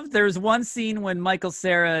I love there's one scene when Michael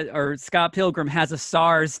Cera or Scott Pilgrim has a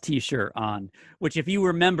SARS t-shirt on, which if you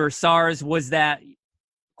remember, SARS was that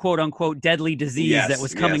quote unquote deadly disease that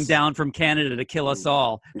was coming down from Canada to kill us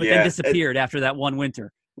all, but then disappeared after that one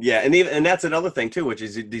winter. Yeah, and that's another thing too, which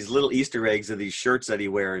is these little Easter eggs of these shirts that he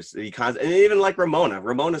wears. And even like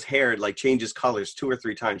Ramona's hair like changes colors 2 or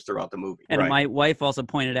 3 times throughout the movie. And my wife also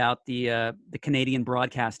pointed out the Canadian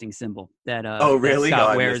broadcasting symbol that really? that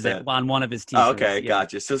Scott wears on one of his t-shirts. Oh, okay,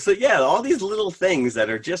 gotcha. So yeah, all these little things that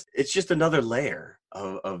are it's just another layer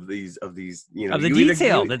of these of the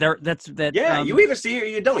detail you either see it or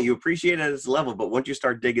you don't. You appreciate it at its level, but once you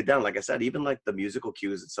start digging down, like I said, even like the musical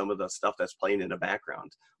cues and some of the stuff that's playing in the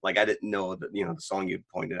background, like I didn't know that the song you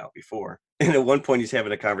pointed out before. And at one point he's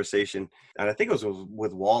having a conversation, and I think it was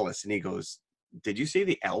with Wallace, and he goes, "Did you say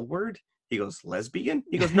the L word?" He goes, "Lesbian?"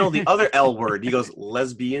 He goes, "No, the other L word." He goes,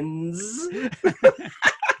 "Lesbians."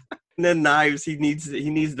 And then Knives, he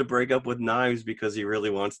needs to break up with Knives because he really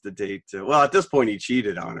wants to date. Well, at this point, he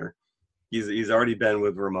cheated on her. He's already been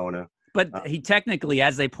with Ramona. But he technically,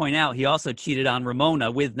 as they point out, he also cheated on Ramona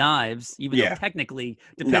with Knives, even though technically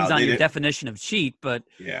depends on your definition of cheat. But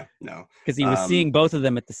because he was seeing both of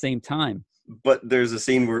them at the same time. But there's a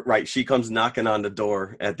scene where she comes knocking on the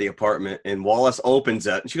door at the apartment, and Wallace opens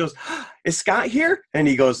it, and she goes, "Is Scott here?" And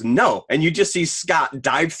he goes, "No." And you just see Scott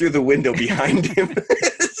dive through the window behind him.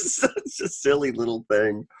 It's such a silly little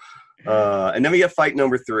thing. And then we get fight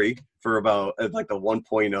number 3 for about like the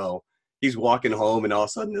 1.0. He's walking home, and all of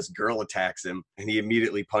a sudden this girl attacks him, and he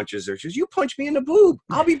immediately punches her. She goes, "You punched me in the boob.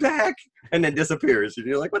 I'll be back." And then disappears. And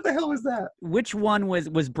you're like, what the hell was that? Which one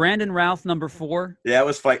was Brandon Routh number 4? Yeah, it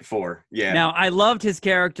was fight 4. Yeah. Now, I loved his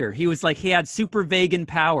character. He was like, he had super vegan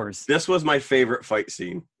powers. This was my favorite fight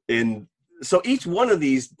scene. So each one of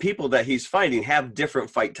these people that he's fighting have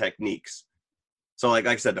different fight techniques. So like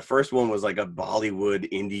I said, the first one was like a Bollywood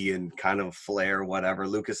Indian kind of flair, whatever.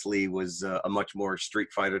 Lucas Lee was a much more Street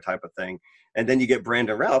Fighter type of thing. And then you get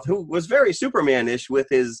Brandon Routh, who was very Superman-ish with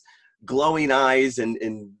his glowing eyes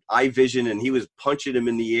and eye vision, and he was punching him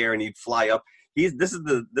in the air and he'd fly up. This is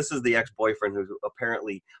the ex-boyfriend who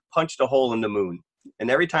apparently punched a hole in the moon.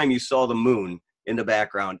 And every time you saw the moon in the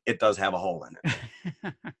background, it does have a hole in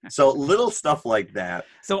it. So little stuff like that.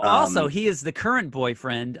 So also he is the current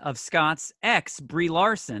boyfriend of Scott's ex, Brie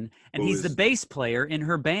Larson, and he's the bass player in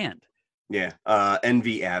her band. Yeah,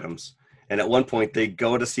 Envy Adams. And at one point they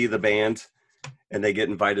go to see the band and they get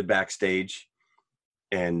invited backstage.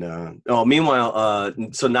 And meanwhile,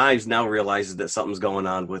 so Knives now realizes that something's going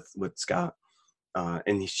on with Scott.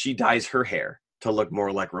 And she dyes her hair to look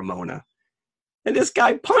more like Ramona. And this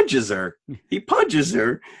guy punches her. He punches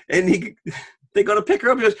her, and they go to pick her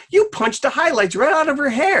up. He goes, "You punched the highlights right out of her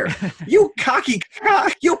hair. You cocky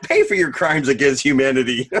cock. You'll pay for your crimes against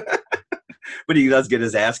humanity." But he does get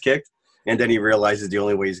his ass kicked, and then he realizes the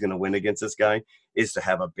only way he's going to win against this guy is to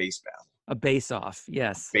have a bass battle. A bass off,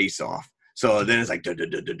 yes. Bass off. So then it's like, dun, dun,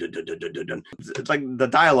 dun, dun, dun, dun, dun, dun. It's like the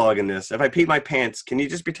dialogue in this. If I pee my pants, can you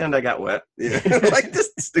just pretend I got wet? Yeah. Like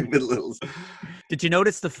this stupid little. Did you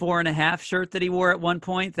notice the 4.5 shirt that he wore at one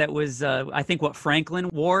point? That was, I think, what Franklin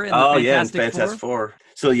wore in the Fantastic Four.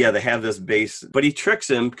 So yeah, they have this base, but he tricks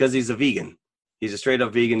him because he's a vegan. He's a straight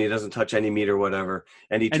up vegan. He doesn't touch any meat or whatever.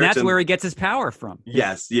 And that's where he gets his power from.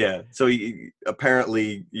 Yes, yeah. So he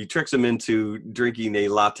tricks him into drinking a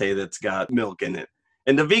latte that's got milk in it.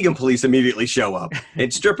 And the vegan police immediately show up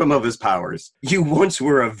and strip him of his powers. "You once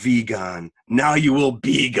were a vegan. Now you will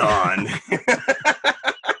be gone."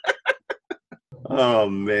 Oh,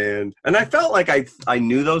 man. And I felt like I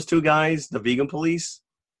knew those two guys, the vegan police.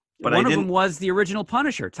 But one of them was the original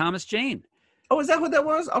Punisher, Thomas Jane. Oh, is that what that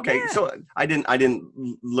was? Okay, yeah. So I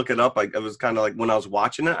didn't look it up. I was kind of like, when I was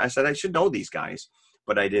watching it, I said I should know these guys.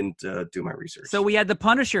 But I didn't do my research. So we had the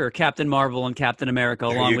Punisher, Captain Marvel, and Captain America,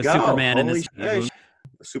 along with Superman.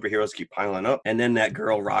 The superheroes keep piling up. And then that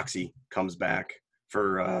girl, Roxy, comes back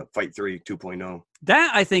for Fight 3 2.0.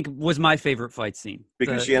 That, I think, was my favorite fight scene.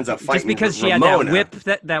 Because she ends up fighting just because she Ramona.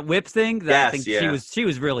 had that whip thing. I think she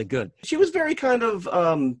was really good. She was very kind of,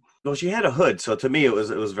 she had a hood. So to me, it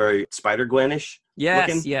was very Spider-Gwen-ish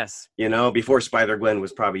looking. Yes. Before Spider-Gwen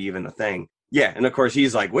was probably even a thing. Yeah, and of course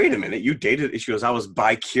he's like, "Wait a minute, you dated?" She goes, "I was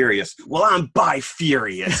bi-curious." "Well, I'm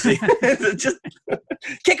bi-furious." Just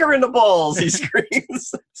kick her in the balls, he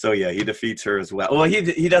screams. So yeah, he defeats her as well. Well,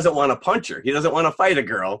 he doesn't want to punch her. He doesn't want to fight a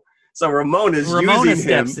girl. So Ramona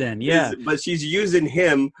steps in, yeah. But she's using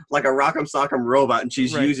him like a rock'em sock'em robot, and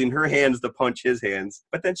she's using her hands to punch his hands.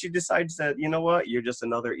 But then she decides that, you know what, you're just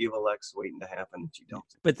another evil ex waiting to happen, and she don't.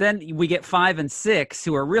 But then we get 5 and 6,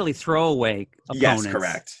 who are really throwaway opponents. Yes,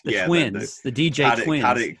 correct. The twins, the DJ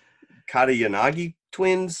twins. Katayanagi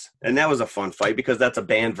twins, and that was a fun fight because that's a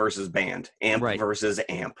band versus band, amp Right. versus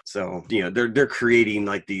amp. So they're creating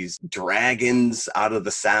like these dragons out of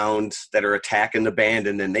the sound that are attacking the band,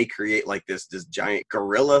 and then they create like this giant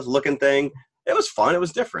gorilla looking thing. It was fun. It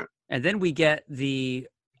was different. And then we get the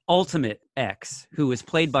Ultimate X, who is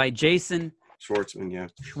played by Jason Schwartzman, yeah.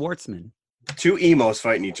 Schwartzman. Two emos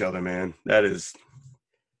fighting each other, man. That is,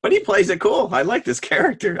 but he plays it cool. I like this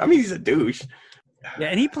character. I mean, he's a douche. Yeah,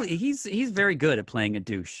 and he's very good at playing a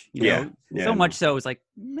douche. You know? Yeah. So much so, it's like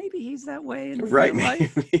maybe he's that way in Right, real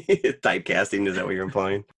life. Typecasting, is that what you're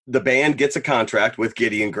implying? The band gets a contract with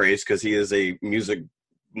Gideon Grace because he is a music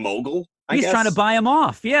mogul. He's trying to buy him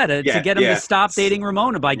off, to get him to stop dating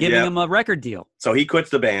Ramona by giving him a record deal. So he quits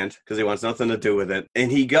the band because he wants nothing to do with it,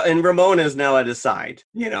 and Ramona is now at his side.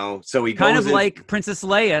 So he kind goes of like Princess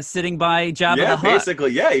Leia sitting by Jabba the Hutt.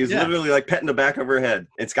 Basically, he's literally like petting the back of her head.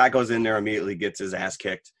 And Scott goes in there immediately, gets his ass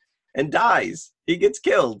kicked, and dies. He gets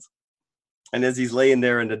killed. And as he's laying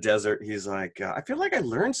there in the desert, he's like, I feel like I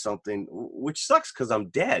learned something, which sucks because I'm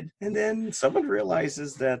dead. And then someone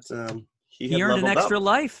realizes that he earned an extra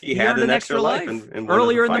life. He had an extra life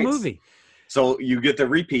earlier in the movie. So you get the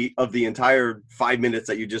repeat of the entire 5 minutes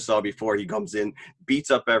that you just saw before. He comes in, beats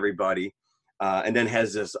up everybody, and then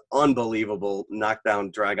has this unbelievable knockdown,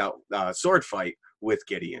 drag-out sword fight with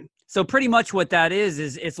Gideon. So pretty much what that is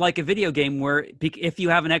it's like a video game where if you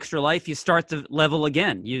have an extra life, you start the level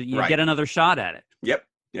again. You get another shot at it.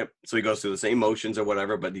 Yep. So he goes through the same motions or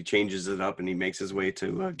whatever, but he changes it up and he makes his way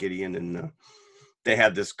to Gideon, and they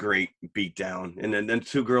have this great beatdown. And then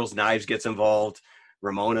two girls' knives gets involved.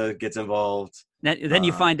 Ramona gets involved. Then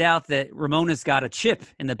you find out that Ramona's got a chip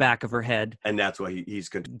in the back of her head. And that's why he's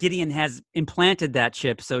good. Gideon has implanted that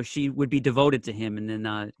chip so she would be devoted to him, and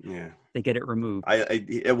then they get it removed.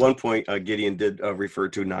 At one point, Gideon did refer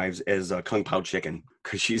to knives as Kung Pao chicken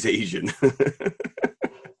because she's Asian.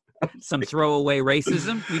 Some throwaway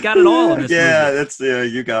racism. We got it all in this movie.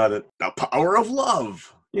 You got it. The power of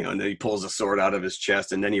love. And then he pulls a sword out of his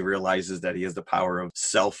chest, and then he realizes that he has the power of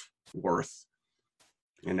self-worth.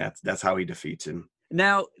 And that's how he defeats him.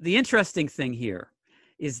 Now, the interesting thing here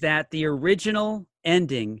is that the original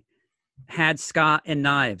ending had Scott and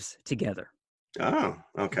Knives together. Oh,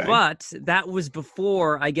 okay. But that was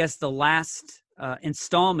before, I guess, the last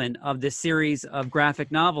installment of this series of graphic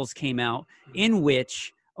novels came out, in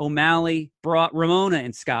which O'Malley brought Ramona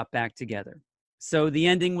and Scott back together. So the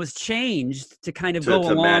ending was changed to kind of go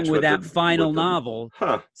along with that final novel.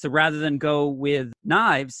 Huh. So rather than go with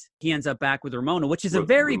Knives, he ends up back with Ramona, which is a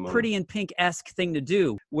very Pretty in Pink-esque thing to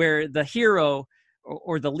do, where the hero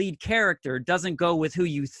or the lead character doesn't go with who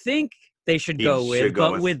you think they should go with,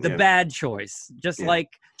 but with the bad choice. Just like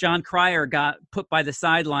John Cryer got put by the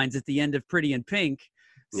sidelines at the end of Pretty in Pink.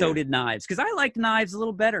 So did Knives, because I liked Knives a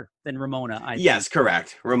little better than Ramona. Yes,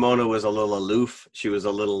 correct. Ramona was a little aloof. She was a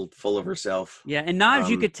little full of herself. Yeah, and Knives,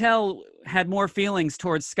 you could tell, had more feelings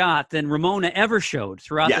towards Scott than Ramona ever showed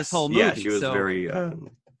throughout this whole movie. Yeah, she was very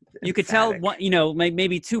you could tell,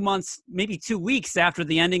 maybe 2 months, maybe 2 weeks after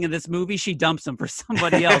the ending of this movie, she dumps him for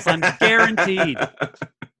somebody else. I'm guaranteed.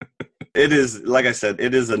 It is, like I said,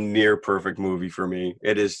 it is a near perfect movie for me.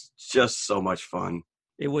 It is just so much fun.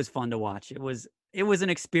 It was fun to watch. It was an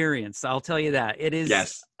experience. I'll tell you that. It is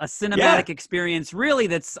a cinematic experience, really,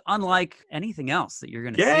 that's unlike anything else that you're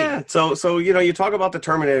going to see. Yeah. So you talk about the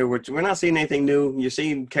Terminator, which we're not seeing anything new. You're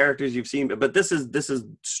seeing characters you've seen, but this is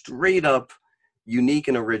straight up unique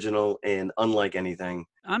and original and unlike anything.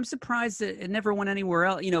 I'm surprised that it never went anywhere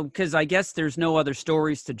else, because I guess there's no other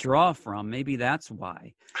stories to draw from. Maybe that's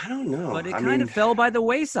why. I don't know. But it kind of fell by the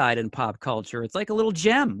wayside in pop culture. It's like a little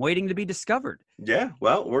gem waiting to be discovered. Yeah,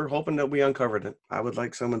 well, we're hoping that we uncovered it. I would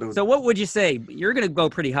like someone to... So what would you say? You're going to go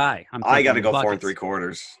pretty high. I got to go 4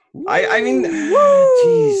 3/4. Woo! I mean,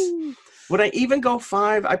 jeez. Would I even go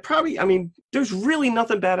 5? There's really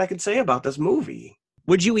nothing bad I could say about this movie.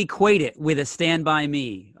 Would you equate it with a Stand By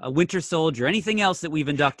Me, a Winter Soldier, anything else that we've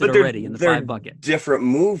inducted already in the 5 bucket? Different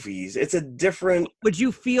movies. It's a different... Would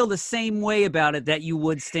you feel the same way about it that you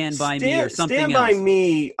would Stand By Me or something else? Stand By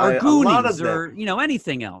Me, or Goonies, or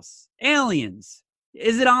anything else? Aliens.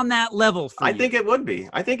 Is it on that level for you? I think it would be.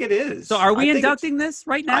 I think it is. So are we inducting this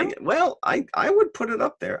right now? I would put it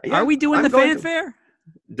up there. Yeah, are we doing the fanfare?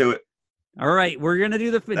 Do it. All right, we're going to do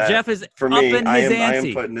the... Jeff is for me, upping his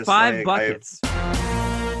ante. 5 buckets.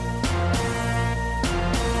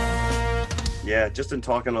 Yeah, just in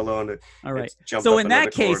talking alone. All right. So in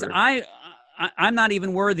that case, I'm not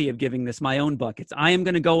even worthy of giving this my own buckets. I am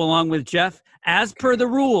going to go along with Jeff. As per the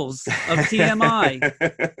rules of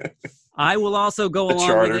TMI, I will also go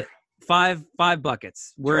along with it. five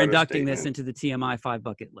buckets. We're Charter inducting this statement. into the TMI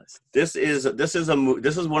 5-bucket list. This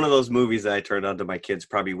is one of those movies that I turned on to my kids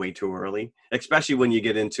probably way too early, especially when you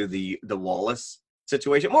get into the Wallace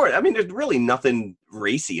situation. There's really nothing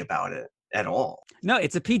racy about it at all. No,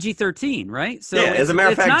 it's a PG-13, right? So yeah, as a matter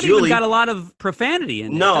of fact, it's not Julie even got a lot of profanity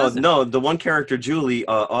in it. No, the one character, Julie,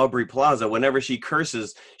 Aubrey Plaza, whenever she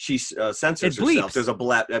curses, she censors herself. There's a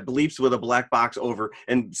bleeps with a black box over,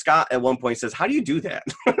 and Scott at one point says, "How do you do that?"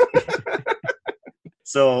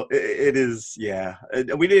 So it is, yeah.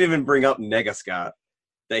 We didn't even bring up Nega Scott,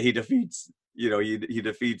 that he defeats, he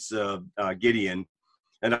defeats Gideon,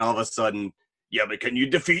 and all of a sudden, yeah, but can you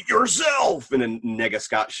defeat yourself? And then Nega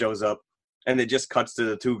Scott shows up. And it just cuts to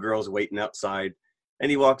the two girls waiting outside. And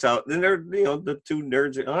he walks out. Then they're, the two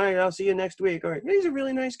nerds are, all right, I'll see you next week. All right, he's a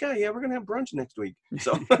really nice guy. Yeah, we're going to have brunch next week.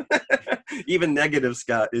 So even negative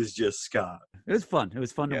Scott is just Scott. It was fun. It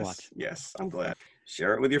was fun to watch. Yes, I'm glad.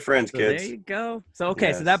 Share it with your friends, So kids. there you go. So,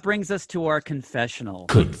 okay, so that brings us to our confessional.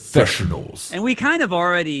 Confessionals. And we kind of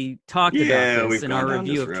already talked about this in our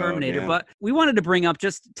review of road, Terminator, but we wanted to bring up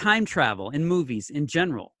just time travel in movies in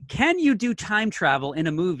general. Can you do time travel in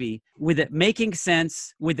a movie with it making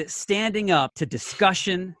sense, with it standing up to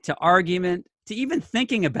discussion, to argument, to even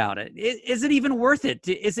thinking about it? Is it even worth it?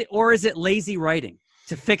 Is it lazy writing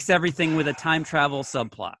to fix everything with a time travel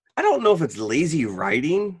subplot? I don't know if it's lazy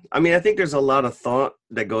writing. I think there's a lot of thought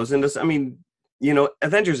that goes into this.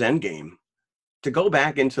 Avengers Endgame, to go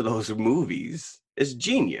back into those movies is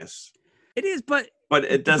genius. It is, but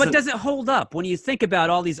it doesn't. But does it hold up when you think about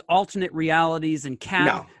all these alternate realities and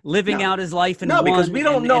Cap living out his life in one, because we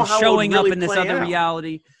don't know and how showing it would really up in this play other out.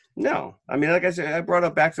 reality? No, like I said, I brought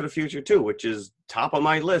up Back to the Future too, which is top of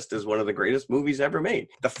my list as one of the greatest movies ever made.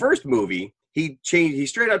 The first movie, he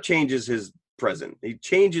straight up changes his present. He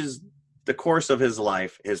changes the course of his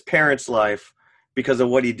life, his parents' life, because of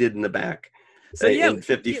what he did in the back. So in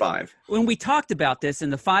 55. When we talked about this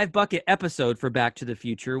in the 5-bucket episode for Back to the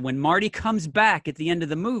Future, when Marty comes back at the end of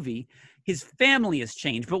the movie, his family has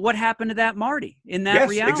changed. But what happened to that Marty in that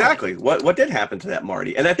reality? Yes, exactly. What did happen to that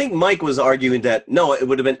Marty? And I think Mike was arguing that, no, it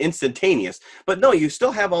would have been instantaneous. But no, you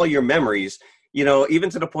still have all your memories, even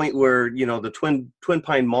to the point where, the Twin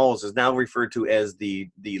Pine Malls is now referred to as the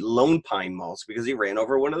Lone Pine Malls because he ran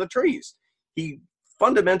over one of the trees. He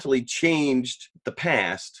fundamentally changed the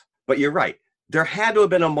past, but you're right. There had to have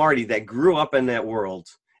been a Marty that grew up in that world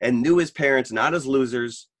and knew his parents not as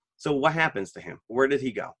losers. So what happens to him? Where did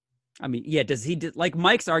he go? Does he, like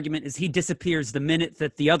Mike's argument is he disappears the minute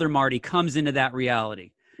that the other Marty comes into that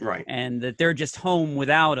reality. Right. And that they're just home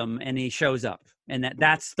without him and he shows up. And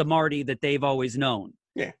that's the Marty that they've always known.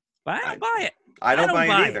 Yeah. But I don't buy it. I don't buy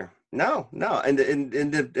it either. No. And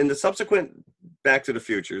in the subsequent Back to the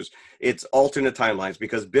Futures, it's alternate timelines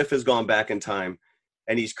because Biff has gone back in time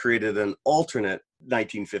and he's created an alternate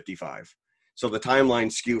 1955. So the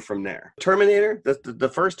timelines skew from there. Terminator, the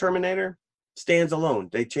first Terminator, stands alone.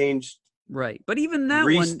 They changed. Right. But even that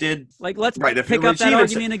Reese one, did. Let's pick up that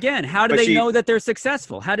argument again. How do they know that they're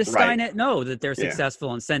successful? How does Skynet know that they're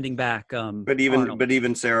successful in sending back But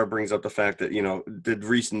even Sarah brings up the fact that, did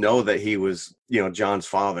Reese know that he was, John's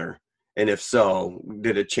father? And if so,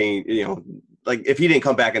 did it change, if he didn't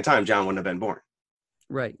come back in time, John wouldn't have been born.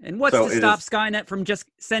 Right. And what's to stop Skynet from just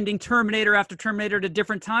sending Terminator after Terminator to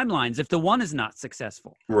different timelines if the one is not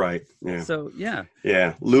successful? Right. Yeah. So, yeah.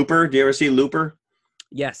 Yeah. Looper. Do you ever see Looper?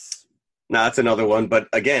 Yes. No, that's another one. But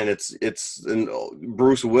again, it's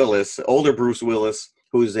Bruce Willis, older Bruce Willis,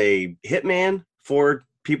 who's a hitman for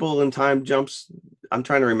people in time jumps. I'm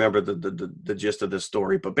trying to remember the gist of this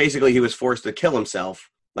story. But basically, he was forced to kill himself.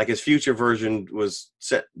 Like his future version was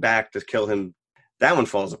set back to kill him. That one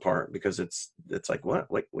falls apart because it's like, what?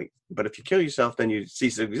 Wait. But if you kill yourself, then you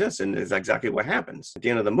cease to exist. And it's exactly what happens at the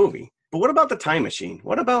end of the movie. But what about the time machine?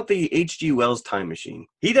 What about the H.G. Wells time machine?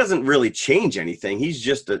 He doesn't really change anything. He's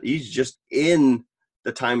just in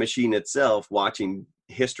the time machine itself, watching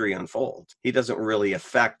history unfold. He doesn't really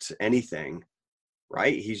affect anything,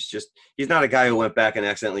 right? He's not a guy who went back and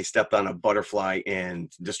accidentally stepped on a butterfly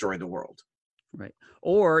and destroyed the world. Right.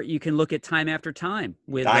 Or you can look at Time After Time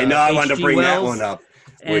with I wanted to bring that one up.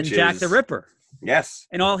 And Jack the Ripper. Yes.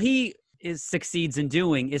 And all he succeeds in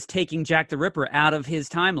doing is taking Jack the Ripper out of his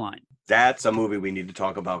timeline. That's a movie we need to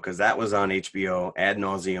talk about because that was on HBO ad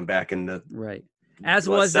nauseum back in the right. As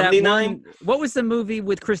was 79? That one. What was the movie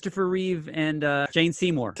with Christopher Reeve and Jane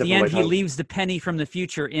Seymour? At the end, he leaves the penny from the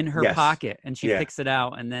future in her pocket, and she picks it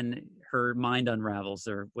out, and then her mind unravels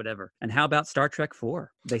or whatever. And how about Star Trek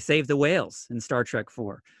 4? They save the whales in Star Trek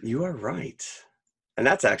 4. You are right. And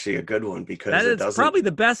that's actually a good one because probably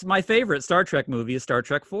my favorite Star Trek movie is Star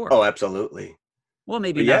Trek 4. Oh, absolutely. Well,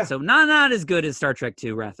 maybe But not yeah. so. Not as good as Star Trek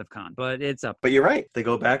II: Wrath of Khan, but it's up. But you're right. They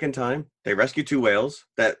go back in time. They rescue 2 whales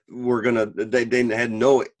that were they had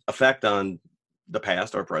no effect on the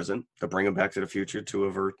past or present, to bring them back to the future to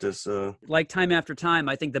avert this. Like Time After Time,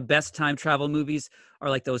 I think the best time travel movies are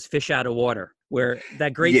like those Fish Out of Water, where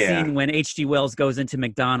that great Yeah. scene when H.G. Wells goes into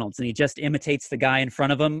McDonald's and he just imitates the guy in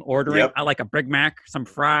front of him ordering, Yep. I like a Big Mac, some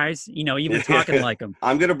fries, even talking like him.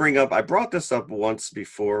 I'm going to bring up, I brought this up once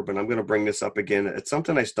before, but I'm going to bring this up again. It's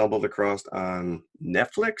something I stumbled across on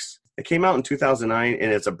Netflix. It came out in 2009,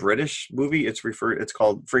 and it's a British movie. It's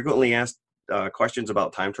called Frequently Asked Questions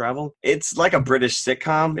About Time Travel. It's like a British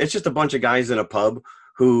sitcom. It's just a bunch of guys in a pub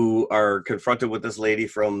who are confronted with this lady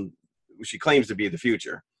from, she claims to be the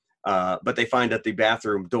future, but they find that the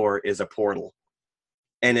bathroom door is a portal,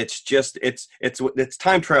 and it's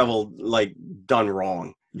time travel like done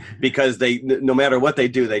wrong, because they, no matter what they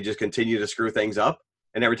do, they just continue to screw things up.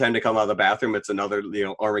 And every time they come out of the bathroom, it's another,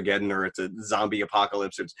 Armageddon, or it's a zombie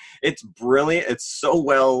apocalypse. It's brilliant. It's so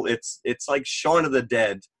well. It's like Shaun of the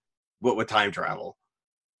Dead, but with time travel.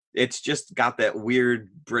 It's just got that weird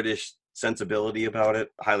British sensibility about it.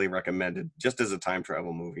 Highly recommended, just as a time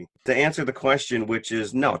travel movie. To answer the question, which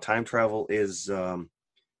is no, time travel is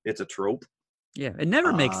it's a trope. Yeah, it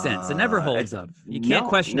never makes sense. It never holds up. You can't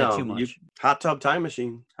question it too much. Hot tub time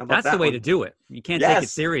machine. How about That's the way one? to do it. You can't take it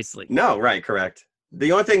seriously. No, right, correct.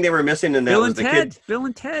 The only thing they were missing in that Bill was and the Ted. kid. Bill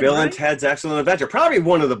and Ted. Bill right? and Ted's Excellent Adventure. Probably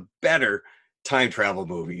one of the better time travel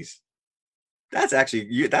movies. That's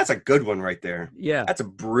a good one right there. Yeah. That's a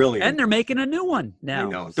brilliant. And they're making a new one now. I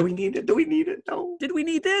know. Do we need it? Do we need it? No. Did we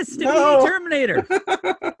need this? Did No. we need Terminator?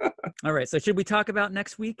 All right. So should we talk about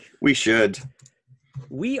next week? We should.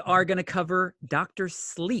 We are going to cover Dr.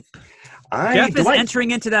 Sleep. Jeff is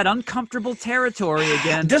entering into that uncomfortable territory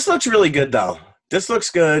again. This looks really good, though. This looks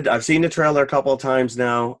good. I've seen the trailer a couple of times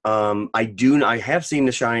now. I have seen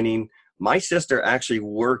The Shining. My sister actually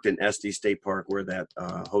worked in SD State Park, where that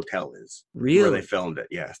hotel is. Really? Where they filmed it,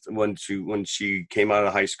 yes. When she came out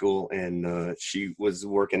of high school, and she was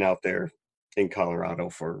working out there in Colorado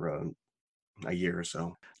for a year or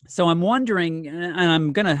so. So I'm wondering, and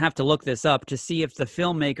I'm going to have to look this up to see if the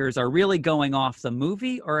filmmakers are really going off the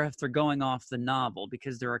movie or if they're going off the novel,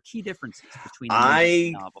 because there are key differences between the movie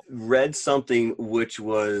and the novel. I read something which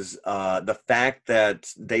was the fact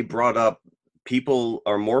that they brought up people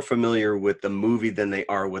are more familiar with the movie than they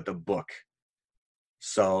are with the book.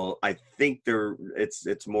 So I think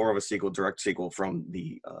it's more of a sequel, direct sequel from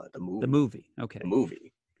the movie. The movie, okay. The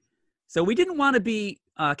movie. So we didn't want to be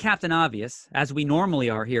Captain Obvious, as we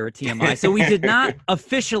normally are here at TMI. So we did not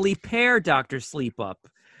officially pair Dr. Sleep up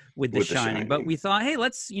with The Shining, but we thought, hey,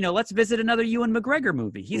 let's visit another Ewan McGregor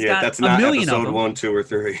movie. He's got that's a not million of episode them. 1, 2, or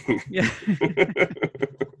 3. Yeah.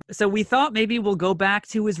 So we thought maybe we'll go back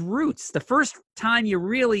to his roots. The first time you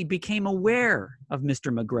really became aware of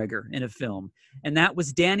Mr. McGregor in a film, and that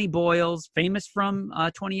was Danny Boyle's, famous from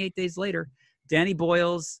 28 Days Later, Danny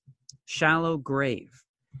Boyle's Shallow Grave.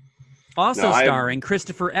 Also starring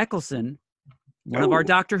Christopher Eccleston, one of our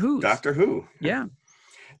Doctor Who's. Doctor Who. Yeah.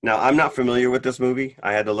 Now, I'm not familiar with this movie.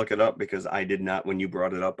 I had to look it up because I did not, when you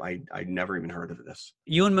brought it up, I never even heard of this.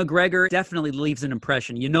 Ewan McGregor definitely leaves an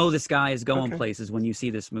impression. You know this guy is going places when you see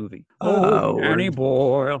this movie. Oh, Danny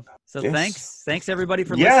Boyle. So thanks everybody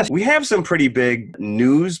for listening. Yes, we have some pretty big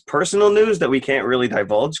news, personal news that we can't really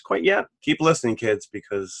divulge quite yet. Keep listening, kids,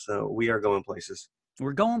 because we are going places.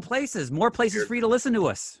 We're going places. More places for you to listen to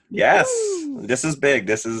us. Yes. Woo! This is big.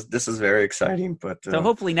 This is very exciting. But so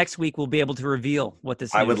hopefully next week we'll be able to reveal what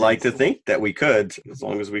this I would is. like to think that we could, as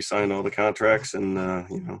long as we sign all the contracts and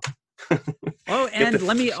Oh, and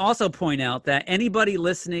let me also point out that anybody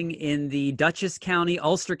listening in the Dutchess County,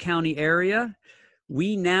 Ulster County area,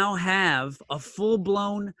 we now have a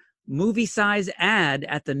full-blown movie-size ad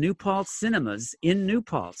at the New Paltz Cinemas in New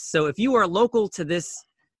Paltz. So if you are local to this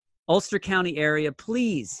Ulster County area,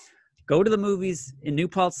 please go to the movies in New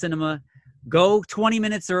Paltz Cinema. Go 20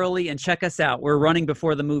 minutes early and check us out. We're running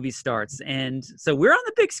before the movie starts. And so we're on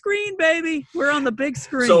the big screen, baby. We're on the big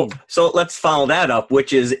screen. So let's follow that up,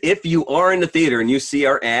 which is if you are in the theater and you see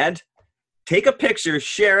our ad, take a picture,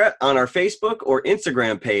 share it on our Facebook or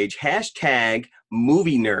Instagram page,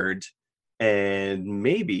 #MovieNerd, and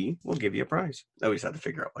maybe we'll give you a prize. I always have to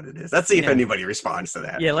figure out what it is. Let's see if anybody responds to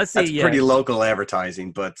that. Yeah, let's see. That's pretty local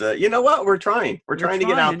advertising, but you know what? We're trying. We're trying to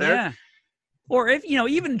get out there. Yeah. Or if,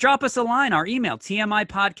 even drop us a line, our email,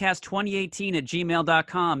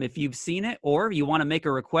 tmipodcast2018@gmail.com if you've seen it, or you want to make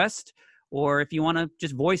a request, or if you want to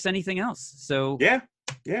just voice anything else. So yeah.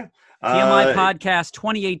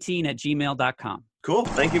 tmipodcast2018@gmail.com. Cool.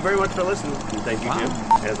 Thank you very much for listening. And thank you, Jim,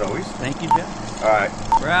 as always. Thank you, Jeff. All right.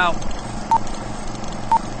 We're out.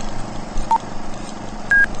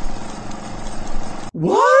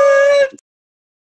 What?